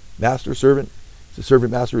will, master, servant, it's a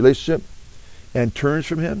servant-master relationship, and turns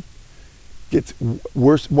from him, gets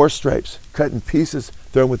worse, more stripes, cut in pieces,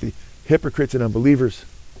 thrown with the hypocrites and unbelievers,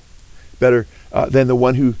 better than the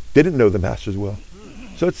one who didn't know the master's will.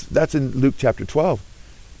 So that's in Luke chapter 12.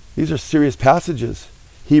 These are serious passages.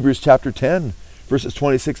 Hebrews chapter 10, verses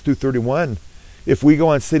 26 through 31. If we go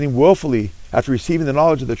on sinning willfully after receiving the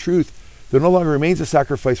knowledge of the truth, there no longer remains a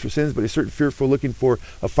sacrifice for sins, but a certain fearful looking for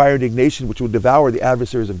a fire indignation which will devour the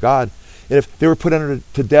adversaries of God. And if they were put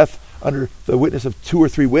to death under the witness of 2 or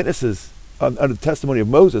 3 witnesses, under the testimony of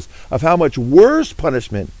Moses, of how much worse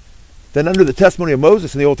punishment than under the testimony of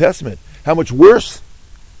Moses in the Old Testament, how much worse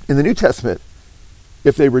in the New Testament,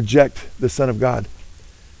 if they reject the Son of God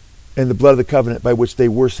and the blood of the covenant by which they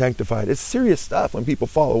were sanctified. It's serious stuff when people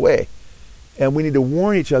fall away. And we need to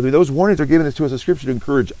warn each other. Those warnings are given to us in Scripture to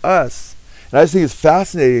encourage us. And I just think it's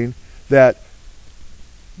fascinating that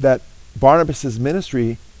Barnabas'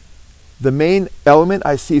 ministry, the main element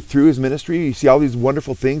I see through his ministry, you see all these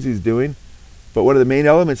wonderful things he's doing, but one of the main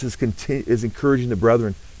elements is encouraging the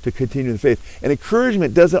brethren to continue in the faith. And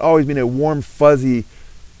encouragement doesn't always mean a warm, fuzzy,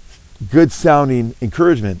 good-sounding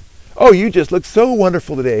encouragement. Oh, you just look so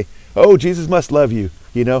wonderful today. Oh, Jesus must love you.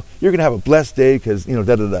 You're going to have a blessed day because,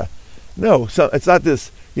 da-da-da. No, so it's not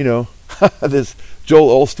this, this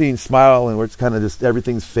Joel Osteen smile and where it's kind of just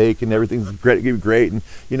everything's fake and everything's great. And,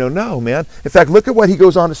 no, man. In fact, look at what he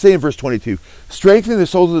goes on to say in verse 22. Strengthening the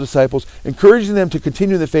souls of the disciples, encouraging them to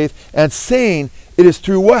continue in the faith, and saying it is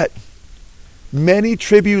through what? Many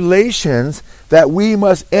tribulations that we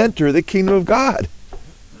must enter the kingdom of God.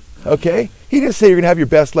 Okay? He didn't say you're going to have your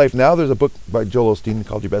best life now. There's a book by Joel Osteen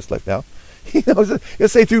called Your Best Life Now. He'll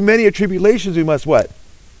say through many tribulations we must what?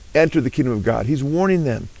 Enter the kingdom of God. He's warning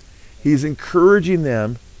them. He's encouraging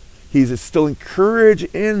them. He's still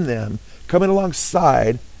encouraged in them, coming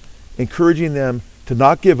alongside, encouraging them to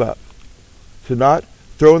not give up, to not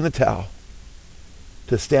throw in the towel,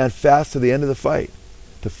 to stand fast to the end of the fight,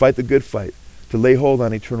 to fight the good fight, to lay hold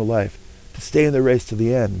on eternal life, to stay in the race to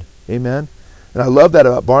the end. Amen? And I love that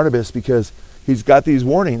about Barnabas because he's got these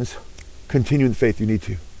warnings. Continue in the faith, you need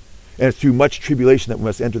to. And it's through much tribulation that we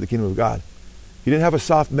must enter the kingdom of God. He didn't have a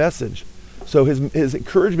soft message. So his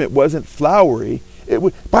encouragement wasn't flowery.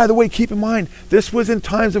 By the way, keep in mind, this was in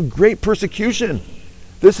times of great persecution.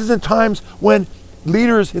 This is in times when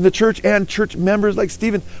leaders in the church and church members like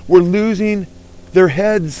Stephen were losing their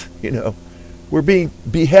heads, were being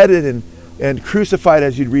beheaded and crucified,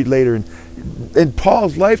 as you'd read later. And in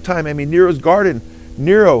Paul's lifetime, Nero's garden,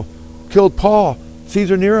 Nero killed Paul,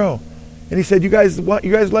 Caesar Nero. And he said, you guys light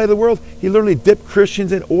of the world? He literally dipped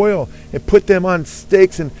Christians in oil and put them on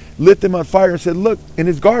stakes and lit them on fire and said, look, in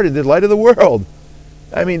his garden, the light of the world.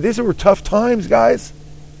 These were tough times, guys.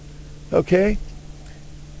 Okay?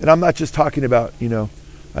 And I'm not just talking about, I'm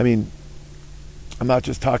not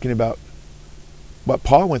just talking about what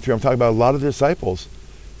Paul went through. I'm talking about a lot of the disciples.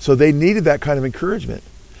 So they needed that kind of encouragement.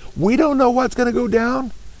 We don't know what's going to go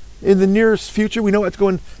down in the nearest future. We know what's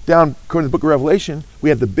going down according to the book of Revelation. We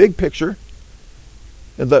have the big picture.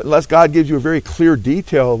 Unless God gives you a very clear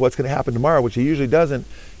detail of what's going to happen tomorrow, which he usually doesn't,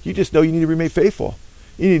 you just know you need to remain faithful.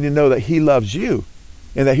 You need to know that he loves you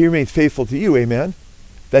and that he remains faithful to you, amen?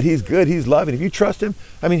 That he's good, he's loving. If you trust him,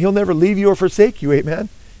 he'll never leave you or forsake you, amen?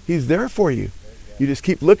 He's there for you. You just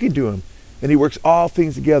keep looking to him. And he works all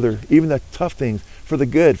things together, even the tough things, for the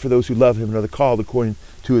good, for those who love him and are called according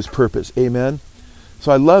to his purpose. Amen?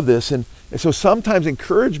 So I love this. And so sometimes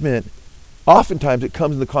encouragement, oftentimes it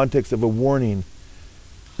comes in the context of a warning.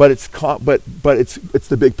 But it's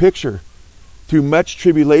the big picture. Through much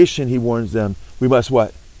tribulation, he warns them, we must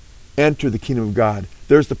what? Enter the kingdom of God.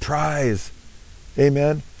 There's the prize.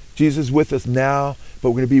 Amen? Jesus is with us now, but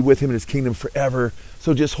we're going to be with him in his kingdom forever.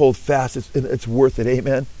 So just hold fast. It's worth it.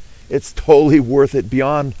 Amen? It's totally worth it,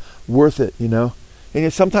 beyond worth it,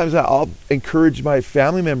 And sometimes I'll encourage my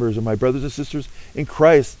family members or my brothers and sisters in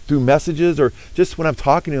Christ through messages or just when I'm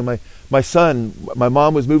talking to them. My son, my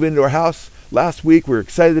mom was moving into our house last week. We're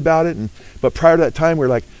excited about it. But prior to that time, we're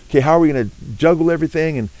like, okay, how are we going to juggle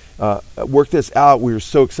everything and work this out? We were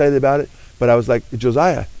so excited about it. But I was like,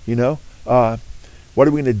 Josiah, what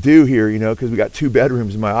are we going to do here? Because we got 2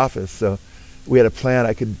 bedrooms in my office. So we had a plan.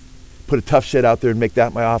 I could put a tough shed out there and make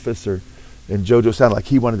that my office. And Jojo sounded like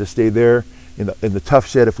he wanted to stay there in the tough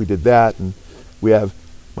shed if we did that. And we have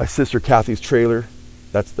my sister Kathy's trailer.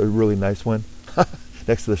 That's the really nice one.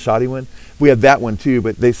 Next to the shoddy one. We had that one too,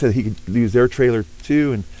 but they said he could use their trailer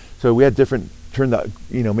too. And so we had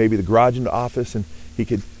maybe the garage into office, and he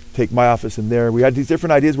could take my office in there. We had these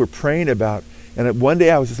different ideas we're praying about. And one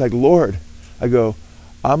day I was just like, Lord, I go,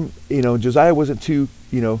 Josiah wasn't too,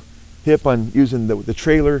 hip on using the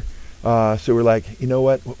trailer. So we're like, you know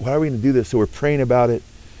what are we going to do this? So we're praying about it.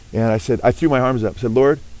 And I threw my arms up, said,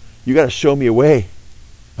 Lord, you got to show me a way.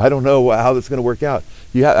 I don't know how this is going to work out.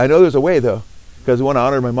 I know there's a way though, because we want to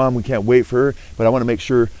honor my mom. We can't wait for her, but I want to make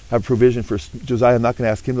sure I have provision for Josiah. I'm not going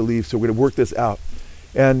to ask him to leave, so we're going to work this out.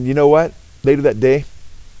 And you know what? Later that day,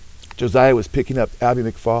 Josiah was picking up Abby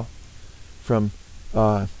McFall from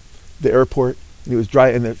the airport, and he was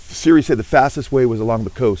driving. And Siri said the fastest way was along the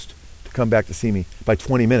coast to come back to see me by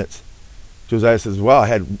 20 minutes. Josiah says, well,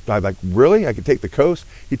 I'm like, really? I could take the coast?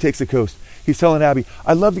 He takes the coast. He's telling Abby,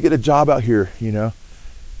 I'd love to get a job out here,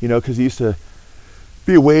 because he used to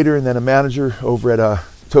be a waiter and then a manager over at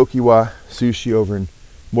Tokiwa Sushi over in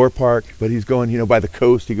Moore Park. But he's going, by the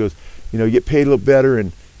coast. He goes, you get paid a little better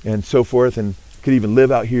and so forth, and could even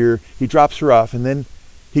live out here. He drops her off, and then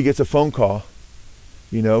he gets a phone call,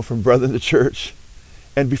 from brother in the church.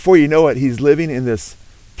 And before you know it, he's living in this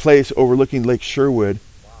place overlooking Lake Sherwood,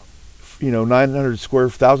 1,000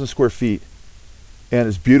 square feet. And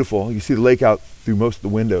it's beautiful. You see the lake out through most of the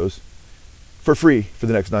windows for free for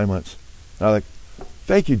the next 9 months. And I'm like,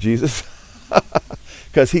 thank you, Jesus.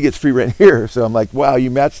 Because he gets free rent here. So I'm like, wow,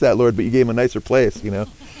 you matched that, Lord, but you gave him a nicer place,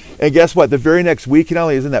 And guess what? The very next week, he not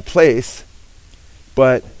only is in that place,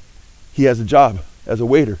 but he has a job as a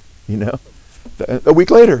waiter, A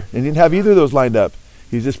week later, and he didn't have either of those lined up.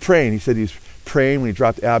 He was just praying. He said he was praying when he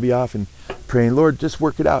dropped Abby off and praying, Lord, just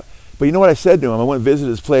work it out. But you know what I said to him? I went and visited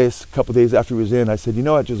his place a couple of days after he was in. I said, you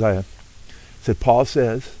know what, Josiah? I said, Paul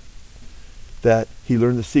says that he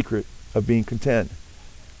learned the secret of being content.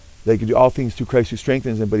 That he could do all things through Christ who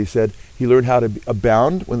strengthens him. But he said he learned how to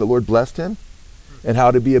abound when the Lord blessed him and how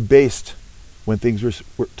to be abased when things were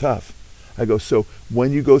tough. I go, so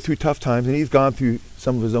when you go through tough times, and he's gone through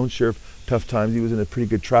some of his own share of tough times. He was in a pretty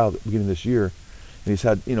good trial at the beginning of this year. And he's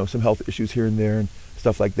had, some health issues here and there and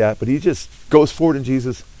stuff like that. But he just goes forward in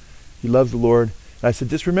Jesus. He loves the Lord. And I said,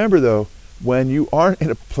 just remember though, when you aren't in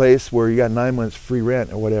a place where you got 9 months free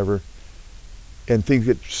rent or whatever, and things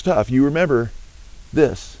get tough, you remember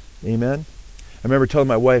this. Amen? I remember telling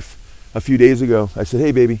my wife a few days ago, I said,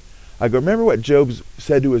 hey baby, I go, remember what Job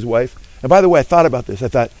said to his wife? And by the way, I thought about this. I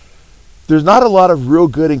thought, there's not a lot of real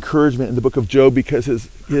good encouragement in the book of Job because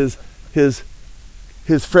his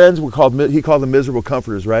friends he called them miserable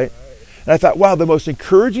comforters, right? And I thought, wow, the most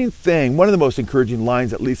encouraging thing, one of the most encouraging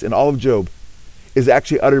lines, at least in all of Job, is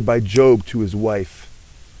actually uttered by Job to his wife.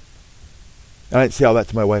 And I didn't say all that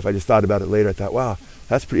to my wife. I just thought about it later. I thought, wow,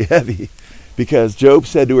 that's pretty heavy. Because Job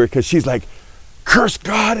said to her, because she's like, curse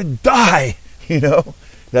God and die,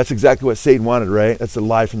 That's exactly what Satan wanted, right? That's the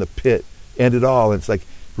lie from the pit. End it all. And it's like,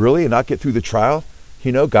 really? And not get through the trial?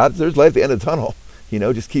 God, there's light at the end of the tunnel.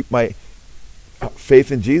 Just keep my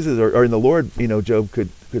faith in Jesus or in the Lord, Job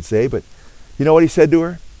could say. But you know what he said to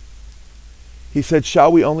her? He said,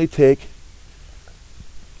 shall we only take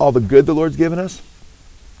all the good the Lord's given us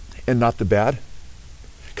and not the bad?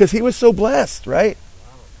 Because he was so blessed, right?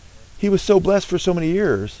 He was so blessed for so many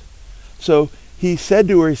years. So he said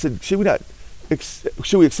to her, he said, should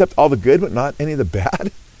we accept all the good but not any of the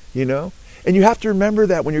bad? And you have to remember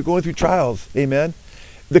that when you're going through trials. Amen.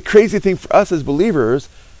 The crazy thing for us as believers,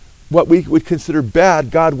 what we would consider bad,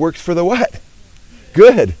 God works for the what?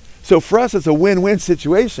 Good. So for us, it's a win-win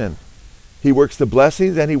situation. He works the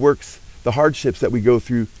blessings and he works the hardships that we go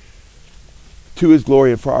through to his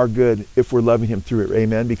glory and for our good if we're loving him through it.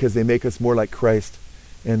 Amen. Because they make us more like Christ,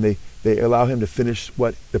 and they allow him to finish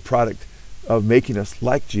the product of making us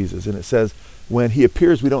like Jesus. And it says, when he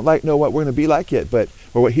appears, we don't know what we're going to be like yet,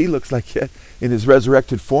 or what he looks like yet in his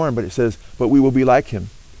resurrected form. But it says, but we will be like him.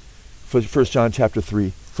 1 John chapter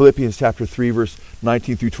 3. Philippians chapter 3, verse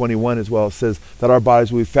 19 through 21 as well. It says that our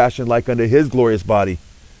bodies will be fashioned like unto his glorious body.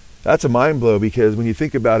 That's a mind blow, because when you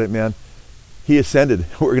think about it, man, he ascended.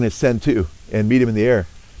 We're going to ascend too and meet him in the air.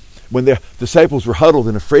 When the disciples were huddled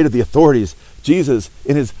and afraid of the authorities, Jesus,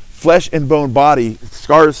 in his flesh and bone body,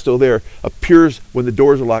 scars still there, appears when the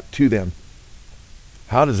doors are locked to them.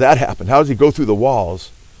 How does that happen? How does he go through the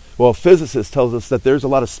walls? Well, a physicist tells us that there's a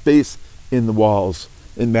lot of space in the walls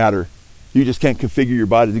in matter. You just can't configure your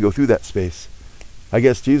body to go through that space. I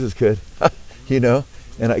guess Jesus could, you know.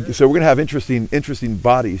 And so we're going to have interesting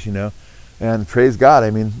bodies, you know. And praise God.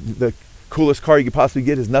 I mean, the coolest car you could possibly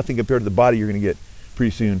get is nothing compared to the body you're going to get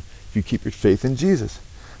pretty soon if you keep your faith in Jesus.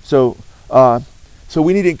 So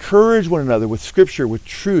we need to encourage one another with Scripture, with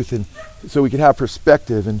truth, and so we can have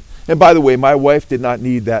perspective. And by the way, my wife did not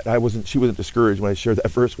need that. She wasn't discouraged when I shared that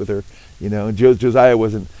verse with her, you know. And Josiah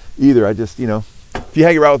wasn't either. I just, you know, if you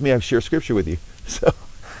hang around with me, I share Scripture with you. So,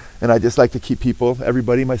 and I just like to keep people,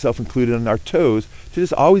 everybody, myself included, on our toes to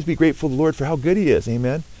just always be grateful to the Lord for how good He is.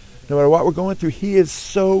 Amen. No matter what we're going through, He is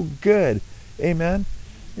so good. Amen.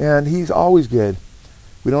 And He's always good.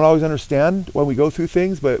 We don't always understand when we go through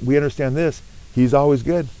things, but we understand this. He's always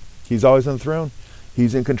good. He's always on the throne.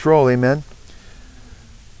 He's in control. Amen.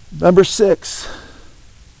 Number 6,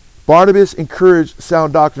 Barnabas encouraged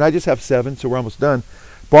sound doctrine. I just have 7, so we're almost done.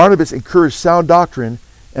 Barnabas encouraged sound doctrine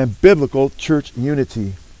and biblical church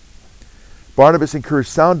unity. Barnabas encouraged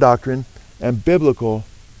sound doctrine and biblical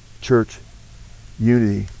church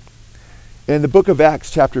unity. In the book of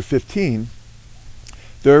Acts, chapter 15,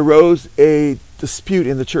 there arose a dispute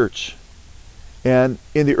in the church. And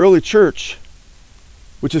in the early church,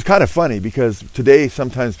 which is kind of funny because today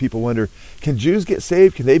sometimes people wonder, can Jews get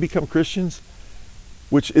saved? Can they become Christians?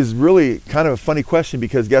 Which is really kind of a funny question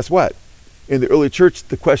because guess what? In the early church,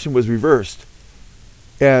 the question was reversed.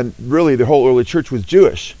 And really the whole early church was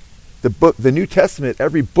Jewish. The New Testament,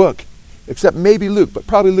 every book, except maybe Luke, but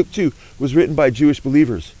probably Luke too, was written by Jewish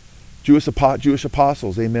believers, Jewish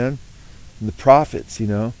apostles, amen? And the prophets, you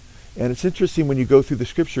know. And it's interesting when you go through the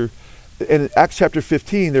Scripture. And in Acts chapter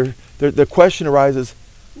 15, the question arises,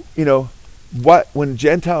 you know, when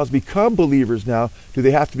Gentiles become believers now, do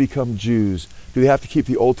they have to become Jews? Do they have to keep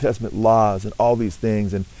the Old Testament laws and all these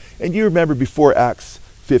things? And you remember before Acts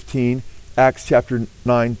 15, Acts chapter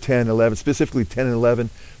 9, 10, 11, specifically 10 and 11,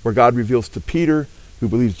 where God reveals to Peter, who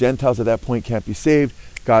believes Gentiles at that point can't be saved.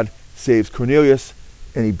 God saves Cornelius,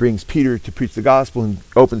 and he brings Peter to preach the gospel and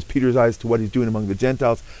opens Peter's eyes to what he's doing among the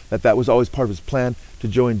Gentiles, that was always part of his plan to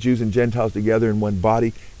join Jews and Gentiles together in one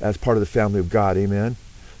body as part of the family of God. Amen.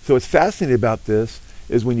 So what's fascinating about this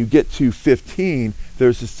is when you get to 15,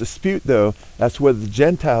 there's this dispute, though, as to whether the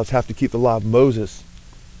Gentiles have to keep the law of Moses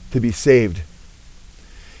to be saved.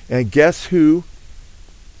 And guess who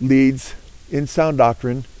leads in sound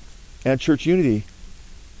doctrine and church unity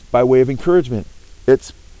by way of encouragement?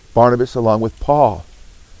 It's Barnabas along with Paul.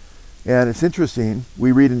 And it's interesting,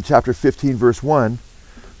 we read in chapter 15, verse 1,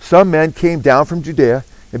 some men came down from Judea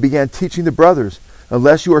and began teaching the brothers,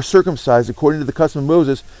 unless you are circumcised according to the custom of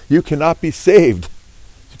Moses, you cannot be saved.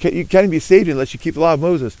 You can't be saved unless you keep the law of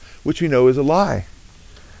Moses, which we know is a lie.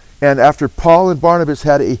 And after Paul and Barnabas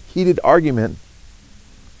had a heated argument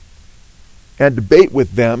and debate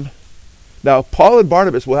with them, now Paul and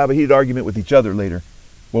Barnabas will have a heated argument with each other later.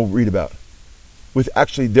 We'll read about.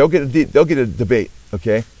 They'll get a debate,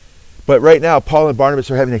 okay? But right now, Paul and Barnabas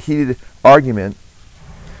are having a heated argument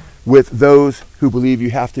with those who believe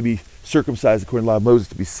you have to be circumcised according to the law of Moses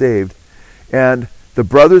to be saved. And the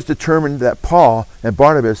brothers determined that Paul and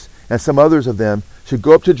Barnabas and some others of them should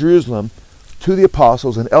go up to Jerusalem to the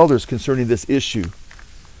apostles and elders concerning this issue.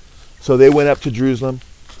 So they went up to Jerusalem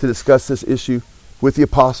to discuss this issue with the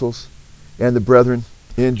apostles and the brethren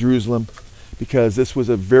in Jerusalem, because this was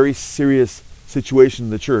a very serious situation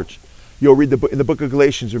in the church. You'll read in the book of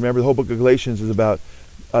Galatians. Remember, the whole book of Galatians is about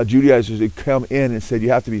Judaizers who come in and said you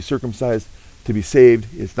have to be circumcised to be saved.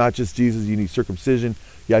 It's not just Jesus. You need circumcision.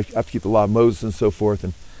 You have to keep the law of Moses and so forth.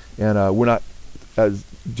 And we're not, as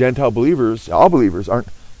Gentile believers, all believers aren't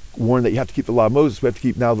warned that you have to keep the law of Moses. We have to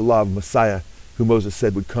keep now the law of Messiah, who Moses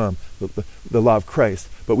said would come, the law of Christ.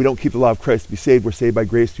 But we don't keep the law of Christ to be saved. We're saved by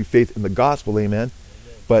grace through faith in the gospel. Amen.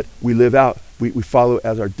 But we live out, we follow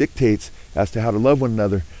as our dictates as to how to love one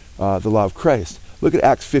another, the law of Christ. Look at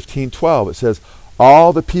Acts 15:12. It says,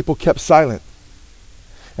 all the people kept silent,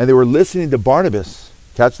 and they were listening to Barnabas.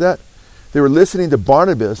 Catch that? They were listening to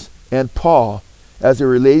Barnabas and Paul as they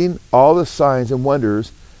were relating all the signs and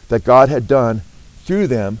wonders that God had done through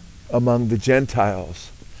them among the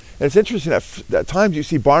Gentiles. And it's interesting that at times you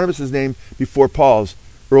see Barnabas' name before Paul's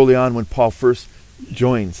early on when Paul first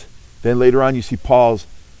joins. Then later on you see Paul's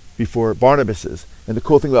before Barnabas's. And the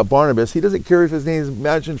cool thing about Barnabas, he doesn't care if his name is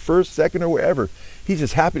mentioned first, second, or wherever. He's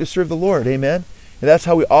just happy to serve the Lord. Amen? And that's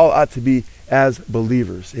how we all ought to be as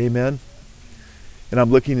believers. Amen? And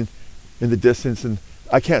I'm looking in the distance, and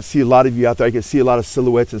I can't see a lot of you out there. I can see a lot of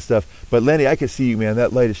silhouettes and stuff. But Lenny, I can see you, man.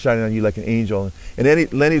 That light is shining on you like an angel.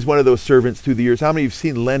 And Lenny's one of those servants through the years. How many of you have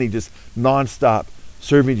seen Lenny just nonstop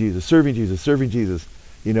serving Jesus, serving Jesus, serving Jesus?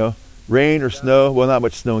 You know, rain or snow. Well, not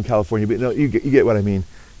much snow in California, but no, you get what I mean.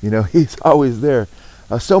 You know, he's always there.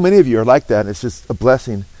 So many of you are like that, and it's just a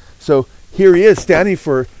blessing. So here he is standing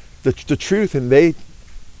for the truth, and they,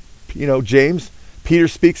 you know, Peter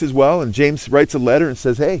speaks as well, and James writes a letter and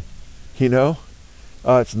says, hey, you know,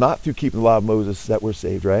 it's not through keeping the law of Moses that we're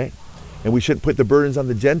saved, right? And we shouldn't put the burdens on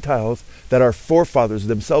the Gentiles that our forefathers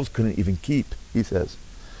themselves couldn't even keep, he says.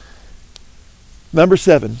 Number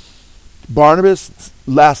 7, Barnabas,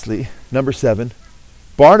 lastly, number 7,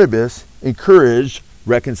 Barnabas encouraged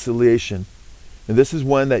reconciliation. And this is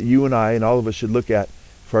one that you and I and all of us should look at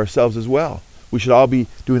for ourselves as well. We should all be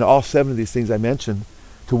doing all 7 of these things I mentioned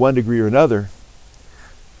to one degree or another.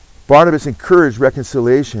 Barnabas encouraged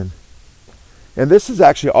reconciliation. And this is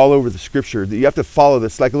actually all over the scripture. You have to follow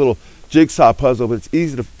this like a little jigsaw puzzle, but it's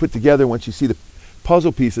easy to put together once you see the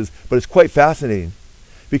puzzle pieces. But it's quite fascinating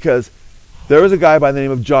because there was a guy by the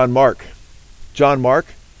name of John Mark. John Mark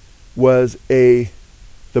was the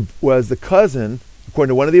cousin, according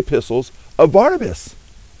to one of the epistles, of Barnabas.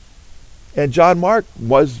 And John Mark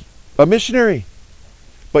was a missionary.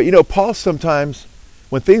 But you know, Paul sometimes,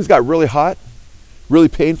 when things got really hot, really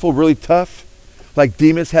painful, really tough, like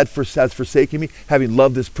Demas has forsaken me, having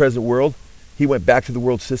loved this present world, he went back to the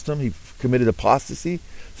world system. He committed apostasy.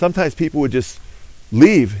 Sometimes people would just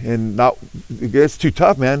leave and it's too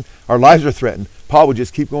tough, man. Our lives are threatened. Paul would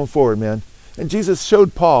just keep going forward, man. And Jesus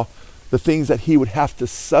showed Paul the things that he would have to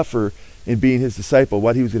suffer in being his disciple,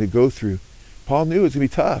 what he was going to go through. Paul knew it was going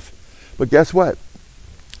to be tough. But guess what?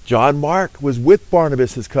 John Mark was with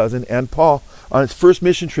Barnabas, his cousin, and Paul on his first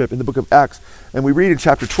mission trip in the book of Acts. And we read in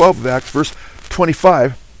chapter 12 of Acts, verse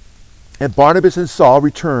 25, and Barnabas and Saul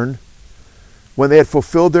returned when they had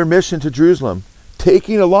fulfilled their mission to Jerusalem,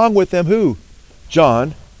 taking along with them who?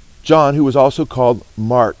 John, who was also called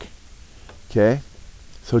Mark. Okay?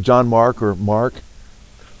 So John Mark or Mark.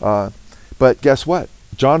 But guess what?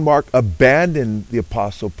 John Mark abandoned the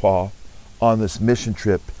Apostle Paul on this mission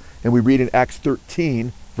trip. And we read in Acts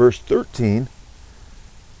 13, verse 13.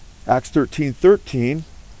 Acts 13:13.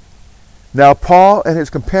 Now Paul and his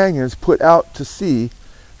companions put out to sea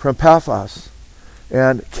from Paphos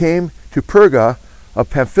and came to Perga of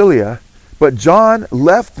Pamphylia, but John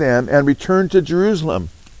left them and returned to Jerusalem.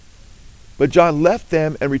 He's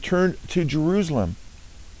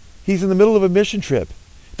in the middle of a mission trip.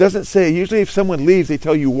 It doesn't say, usually if someone leaves, they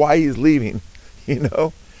tell you why he's leaving, you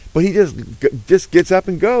know. But he just gets up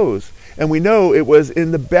and goes. And we know it was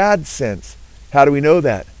in the bad sense. How do we know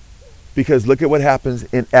that? Because look at what happens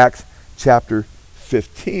in Acts chapter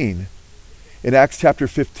 15. In Acts chapter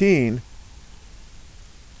 15,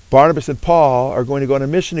 Barnabas and Paul are going to go on a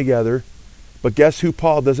mission together, but guess who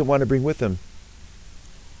Paul doesn't want to bring with him?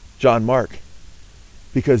 John Mark.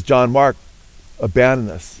 Because John Mark abandoned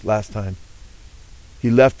us last time.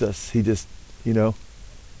 He left us. He just, you know,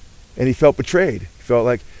 and he felt betrayed. He felt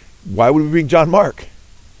like, why would we bring John Mark?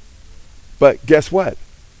 But guess what?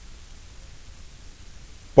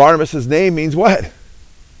 Barnabas' name means what?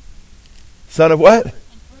 Son of what?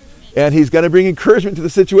 And he's going to bring encouragement to the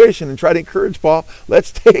situation and try to encourage Paul.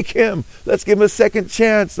 Let's take him. Let's give him a second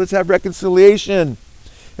chance. Let's have reconciliation.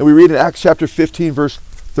 And we read in Acts chapter 15, verse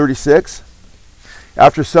 36.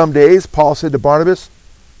 After some days, Paul said to Barnabas,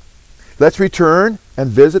 let's return and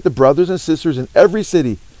visit the brothers and sisters in every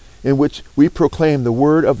city in which we proclaim the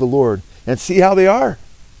word of the Lord and see how they are.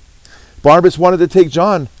 Barnabas wanted to take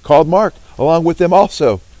John, called Mark, along with them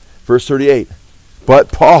also. Verse 38.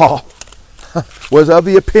 But Paul was of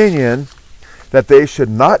the opinion that they should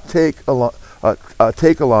not take along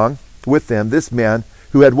with them this man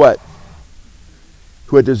who had what?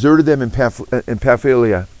 Who had deserted them in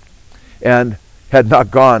Pamphylia and had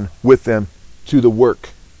not gone with them to the work.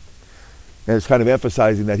 And it's kind of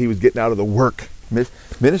emphasizing that he was getting out of the work.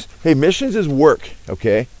 Hey, missions is work,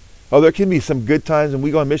 okay? Oh, there can be some good times when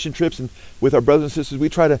we go on mission trips and with our brothers and sisters, we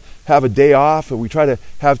try to have a day off, or we try to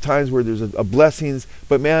have times where there's a blessings.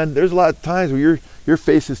 But man, there's a lot of times where your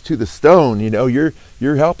face is to the stone. You know, you're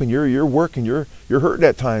helping, you're working, you're hurting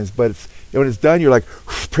at times. But when it's done, you're like,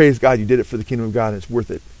 praise God, you did it for the kingdom of God, and it's worth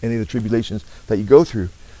it. Any of the tribulations that you go through.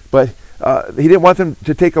 But he didn't want them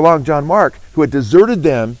to take along John Mark, who had deserted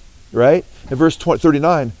them. Right in verse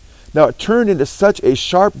 39. Now it turned into such a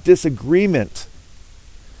sharp disagreement.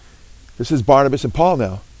 This is Barnabas and Paul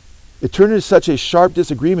now. It turned into such a sharp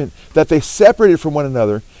disagreement that they separated from one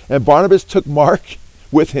another, and Barnabas took Mark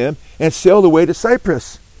with him and sailed away to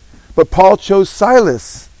Cyprus. But Paul chose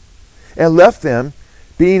Silas and left them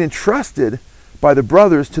being entrusted by the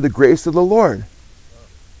brothers to the grace of the Lord.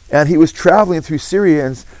 And he was traveling through Syria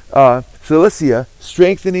and Cilicia,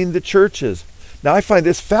 strengthening the churches. Now I find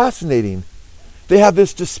this fascinating. They have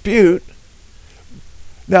this dispute.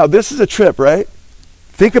 Now this is a trip, right?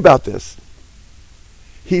 Think about this.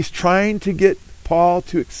 He's trying to get Paul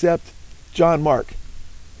to accept John Mark.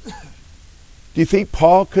 Do you think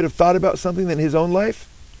Paul could have thought about something in his own life?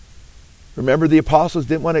 Remember, the apostles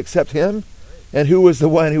didn't want to accept him? And who was the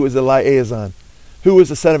one who was the liaison? Who was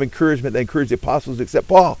the son of encouragement that encouraged the apostles to accept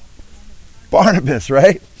Paul? Barnabas,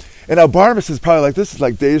 right? And now Barnabas is probably like, this is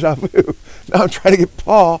like deja vu. Now I'm trying to get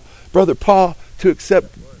Paul, brother Paul, to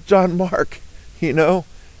accept John Mark,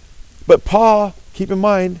 But Paul, keep in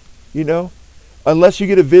mind, unless you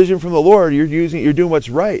get a vision from the Lord, you're doing what's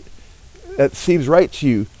right. That seems right to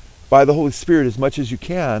you by the Holy Spirit as much as you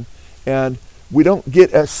can. And we don't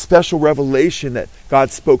get a special revelation that God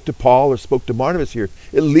spoke to Paul or spoke to Barnabas here.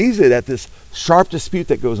 It leaves it at this sharp dispute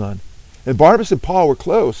that goes on. And Barnabas and Paul were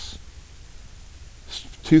close.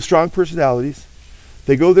 Two strong personalities.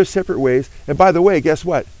 They go their separate ways. And by the way, guess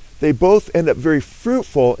what? They both end up very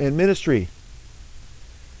fruitful in ministry.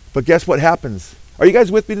 But guess what happens? Are you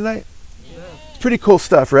guys with me tonight? Yeah. It's pretty cool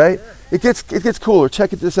stuff, right? Yeah. It gets cooler.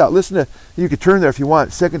 Check this out. Listen to, you can turn there if you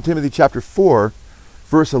want. 2 Timothy chapter 4,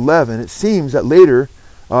 verse 11. It seems that later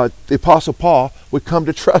the Apostle Paul would come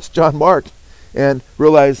to trust John Mark and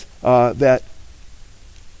realize that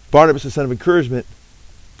Barnabas, the son of encouragement,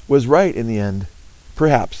 was right in the end.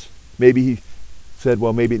 Perhaps. Maybe he said,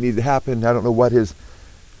 well, maybe it needed to happen. I don't know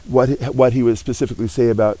what he would specifically say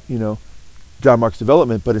about, John Mark's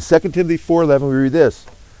development. But in 2 Timothy 4:11, we read this.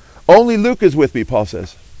 Only Luke is with me, Paul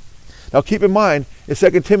says. Now keep in mind, in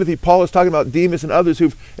 2 Timothy, Paul is talking about Demas and others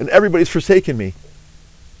and everybody's forsaken me.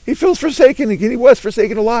 He feels forsaken, and he was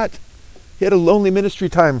forsaken a lot. He had a lonely ministry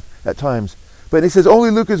time at times. But he says,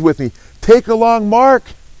 only Luke is with me. Take along Mark.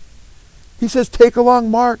 He says, take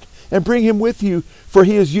along Mark and bring him with you, for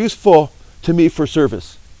he is useful to me for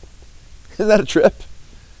service. Isn't that a trip?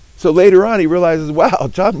 So later on, he realizes, wow,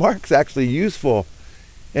 John Mark's actually useful.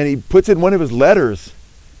 And he puts in one of his letters.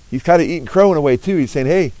 He's kind of eating crow in a way, too. He's saying,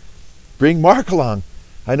 hey, bring Mark along.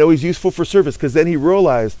 I know he's useful for service. Because then he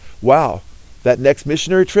realized, wow, that next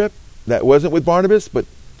missionary trip, that wasn't with Barnabas, but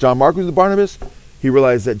John Mark was with Barnabas. He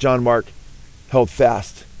realized that John Mark held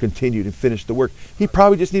fast, continued, and finished the work. He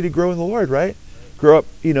probably just needed to grow in the Lord, right? Grow up,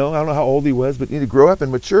 I don't know how old he was, but needed to grow up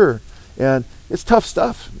and mature. And it's tough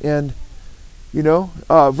stuff. And,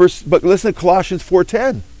 but listen to Colossians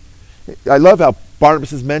 4:10. I love how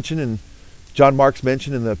Barnabas is mentioned and John Mark's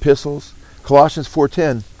mentioned in the epistles. Colossians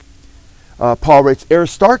 4:10. Paul writes,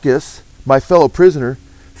 Aristarchus, my fellow prisoner,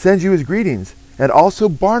 sends you his greetings, and also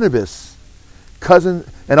Barnabas, cousin,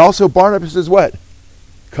 and also Barnabas is what?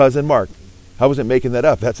 Cousin Mark. I wasn't making that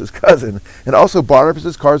up. That's his cousin. And also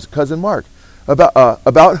Barnabas' cousin Mark,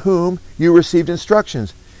 about whom you received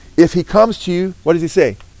instructions. If he comes to you, what does he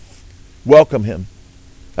say? Welcome him.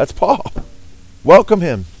 That's Paul. Welcome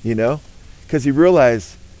him, because he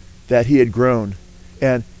realized that he had grown,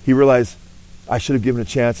 and he realized, I should have given a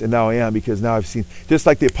chance, and now I am, because now I've seen, just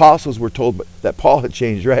like the apostles were told that Paul had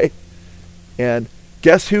changed, right? And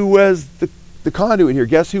guess who was the conduit here?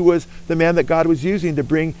 Guess who was the man that God was using to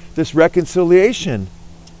bring this reconciliation?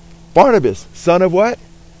 Barnabas, son of what?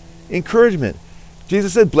 Encouragement.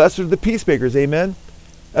 Jesus said, blessed are the peacemakers, amen?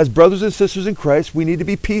 As brothers and sisters in Christ, we need to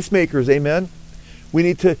be peacemakers, amen? We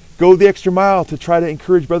need to go the extra mile to try to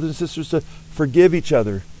encourage brothers and sisters to forgive each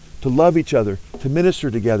other, to love each other, to minister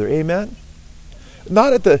together, amen?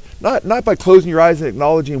 Not by closing your eyes and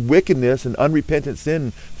acknowledging wickedness and unrepentant sin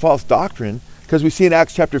and false doctrine, because we see in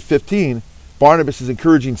Acts chapter 15, Barnabas is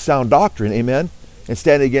encouraging sound doctrine, amen, and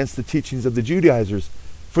standing against the teachings of the Judaizers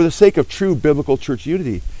for the sake of true biblical church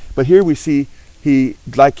unity. But here we see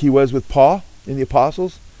like he was with Paul in the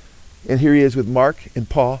apostles, and here he is with Mark and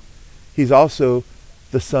Paul. He's also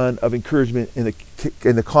the son of encouragement in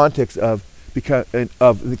the context of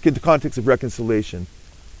reconciliation.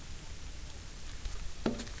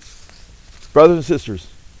 Brothers and sisters,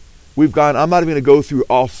 we've gone. I'm not even going to go through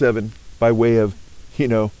all 7 by way of,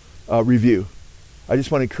 review. I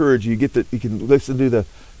just want to encourage you. You can listen to the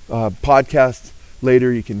podcast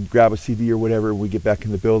later. You can grab a CD or whatever when we get back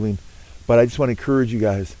in the building. But I just want to encourage you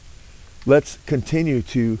guys. Let's continue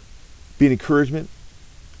to be an encouragement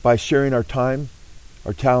by sharing our time,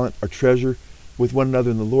 our talent, our treasure with one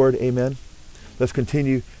another in the Lord. Amen. Let's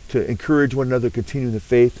continue to encourage one another, continue in the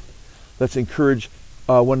faith. Let's encourage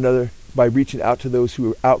one another by reaching out to those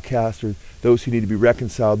who are outcast or those who need to be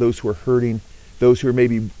reconciled, those who are hurting, those who are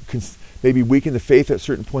maybe maybe weaken the faith at a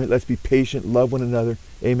certain point. Let's be patient, love one another.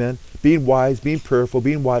 Amen. Being wise, being prayerful,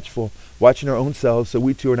 being watchful, watching our own selves so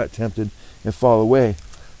we too are not tempted and fall away.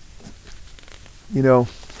 You know,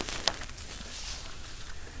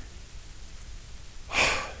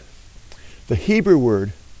 the Hebrew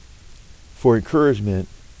word for encouragement,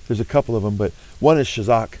 there's a couple of them, but one is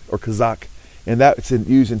shazak or kazak, and that's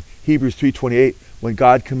used in Hebrews 3:28 when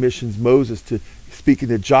God commissions Moses to speak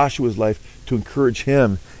into Joshua's life to encourage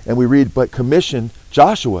him. And we read, but commission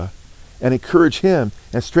Joshua and encourage him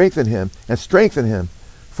and strengthen him,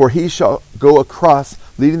 for he shall go across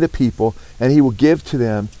leading the people, and he will give to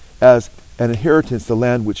them as an inheritance the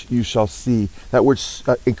land which you shall see. That word,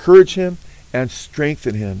 encourage him and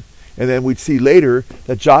strengthen him. And then we'd see later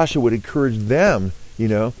that Joshua would encourage them,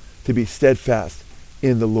 to be steadfast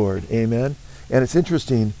in the Lord. Amen. And it's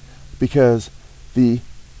interesting because the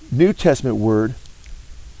New Testament word,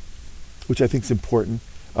 which I think is important,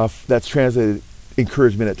 that's translated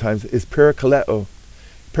encouragement at times, is parakaleo.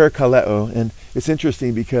 Parakaleo. And it's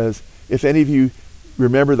interesting because if any of you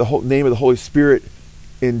remember the whole name of the Holy Spirit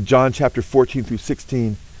in John chapter 14 through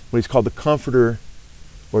 16, when he's called the Comforter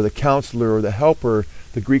or the Counselor or the Helper,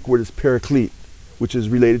 the Greek word is paraclete, which is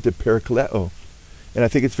related to parakaleo. And I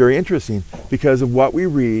think it's very interesting because of what we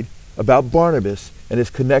read about Barnabas and his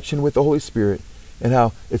connection with the Holy Spirit, and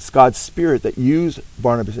how it's God's Spirit that used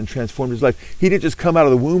Barnabas and transformed his life. He didn't just come out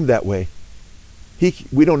of the womb that way.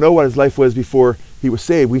 We don't know what his life was before he was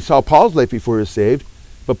saved. We saw Paul's life before he was saved,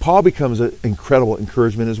 but Paul becomes an incredible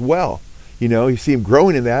encouragement as well. You see him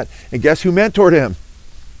growing in that, and guess who mentored him?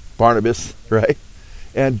 Barnabas, right?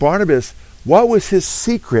 And Barnabas, what was his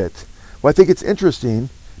secret? Well, I think it's interesting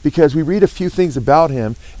because we read a few things about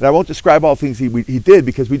him, and I won't describe all things he did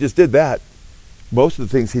because we just did that, most of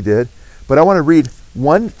the things he did. But I want to read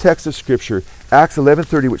one text of Scripture, Acts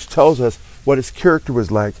 11:30, which tells us what his character was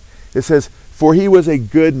like. It says, for he was a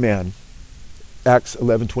good man. Acts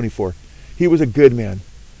 11:24. He was a good man.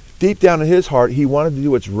 Deep down in his heart, he wanted to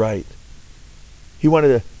do what's right. He wanted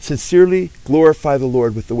to sincerely glorify the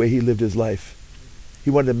Lord with the way he lived his life. He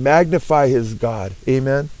wanted to magnify his God.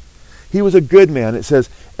 Amen. He was a good man. It says,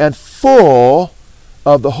 and full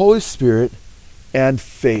of the Holy Spirit and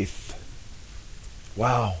faith.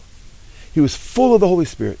 Wow. He was full of the Holy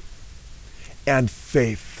Spirit and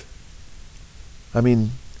faith. I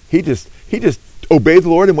mean, he just obeyed the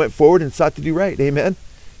Lord and went forward and sought to do right. Amen.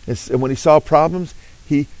 And when he saw problems,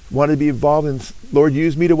 he wanted to be involved in, Lord,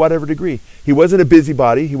 use me to whatever degree. He wasn't a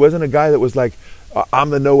busybody. He wasn't a guy that was like, I'm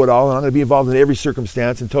the know-it-all and I'm going to be involved in every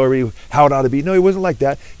circumstance and tell everybody how it ought to be. No, he wasn't like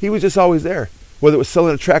that. He was just always there. Whether it was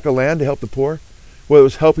selling a tract of land to help the poor, whether it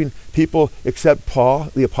was helping people accept Paul,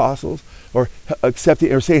 the apostles, or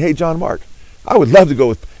accepting or saying, hey, John Mark, I would love to go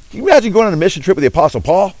with, can you imagine going on a mission trip with the Apostle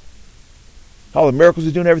Paul? All the miracles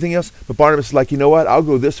he's doing, everything else. But Barnabas is like, you know what? I'll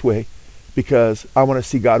go this way because I want to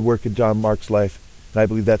see God work in John Mark's life. And I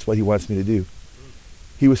believe that's what he wants me to do.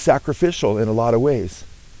 He was sacrificial in a lot of ways.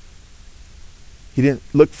 He didn't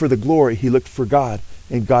look for the glory. He looked for God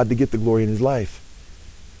and God to get the glory in his life.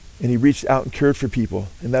 And he reached out and cared for people.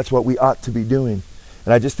 And that's what we ought to be doing.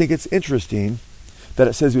 And I just think it's interesting that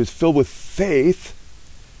it says he was filled with faith.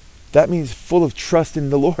 That means full of trust in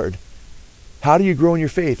the Lord. How do you grow in your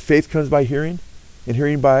faith? Faith comes by hearing, and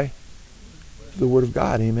hearing by the Word of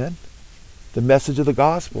God. Amen. The message of the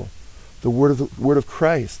gospel, the word of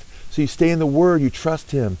Christ. So you stay in the Word, you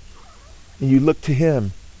trust him, and you look to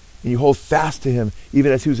him, and you hold fast to him,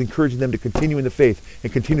 even as he was encouraging them to continue in the faith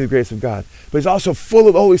and continue the grace of God. But he's also full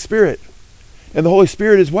of the Holy Spirit. And the Holy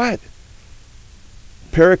Spirit is what?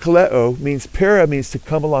 Parakaleo means, para means to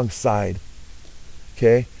come alongside.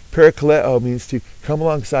 Okay? Parakaleo means to come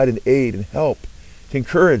alongside and aid and help, to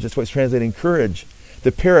encourage. That's what it's translated, encourage.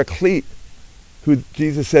 The paraclete, who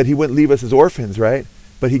Jesus said he wouldn't leave us as orphans, right?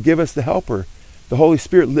 But he'd give us the helper. The Holy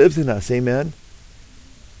Spirit lives in us, amen?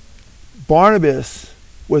 Barnabas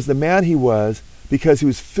was the man he was because he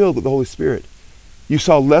was filled with the Holy Spirit. You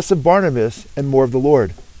saw less of Barnabas and more of the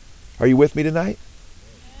Lord. Are you with me tonight?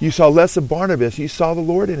 You saw less of Barnabas, you saw the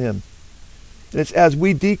Lord in him. And it's as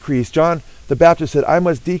we decrease, John the Baptist said, I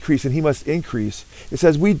must decrease and he must increase. It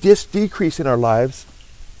says we decrease in our lives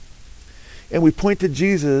and we point to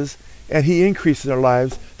Jesus and he increases in our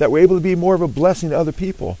lives, that we're able to be more of a blessing to other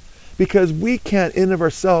people. Because we can't in and of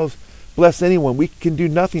ourselves bless anyone. We can do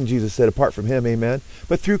nothing, Jesus said, apart from him, amen?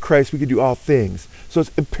 But through Christ we can do all things. So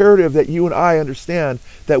it's imperative that you and I understand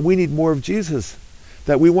that we need more of Jesus,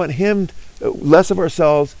 that we want him, less of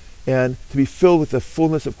ourselves, and to be filled with the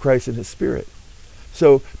fullness of Christ and his Spirit.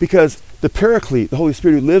 So, because the Paraclete, the Holy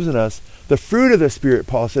Spirit who lives in us, the fruit of the Spirit,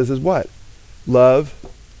 Paul says, is what? Love,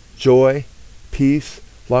 joy, peace,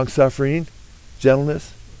 long-suffering,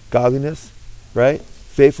 gentleness, godliness, right?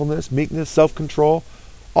 Faithfulness, meekness, self-control,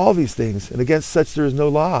 all these things. And against such there is no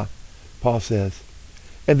law, Paul says.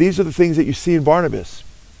 And these are the things that you see in Barnabas.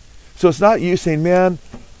 So it's not you saying, man,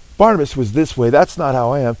 Barnabas was this way. That's not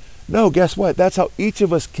how I am. No, guess what? That's how each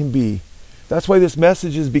of us can be. That's why this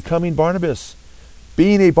message is becoming Barnabas.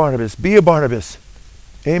 Being a Barnabas. Be a Barnabas.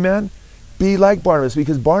 Amen? Be like Barnabas,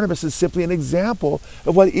 because Barnabas is simply an example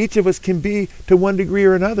of what each of us can be to one degree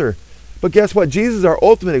or another. But guess what? Jesus is our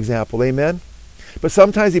ultimate example. Amen? But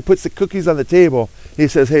sometimes he puts the cookies on the table. He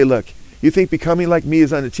says, hey, look, you think becoming like me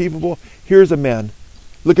is unachievable? Here's a man.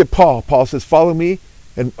 Look at Paul. Paul says, follow me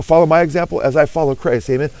and follow my example as I follow Christ.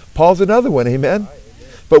 Amen? Paul's another one. Amen?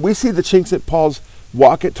 But we see the chinks at Paul's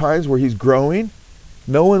walk at times where he's growing.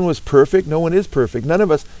 No one was perfect. No one is perfect. None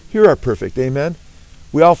of us here are perfect. Amen?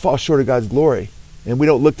 We all fall short of God's glory. And we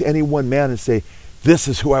don't look to any one man and say, this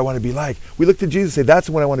is who I want to be like. We look to Jesus and say, that's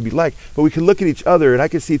the one I want to be like. But we can look at each other, and I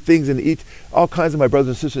can see things in all kinds of my brothers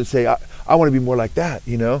and sisters and say, I want to be more like that,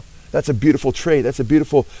 you know? That's a beautiful trait. That's a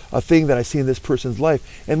beautiful thing that I see in this person's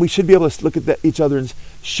life. And we should be able to look at each other and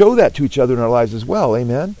show that to each other in our lives as well.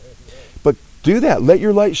 Amen? But do that. Let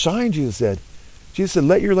your light shine, Jesus said. Jesus said,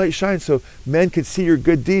 let your light shine so men can see your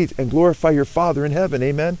good deeds and glorify your Father in heaven.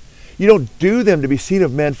 Amen? You don't do them to be seen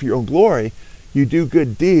of men for your own glory. You do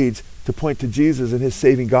good deeds to point to Jesus and his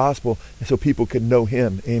saving gospel, and so people can know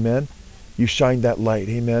him. Amen? You shine that light.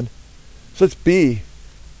 Amen? So let's be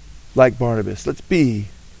like Barnabas. Let's be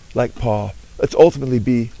like Paul. Let's ultimately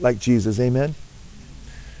be like Jesus. Amen?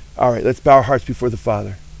 All right, let's bow our hearts before the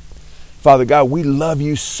Father. Father God, we love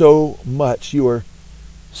you so much. You are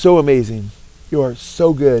so amazing. You are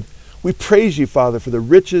so good. We praise you, Father, for the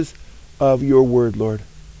riches of your word, Lord.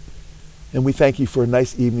 And we thank you for a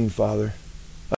nice evening, Father.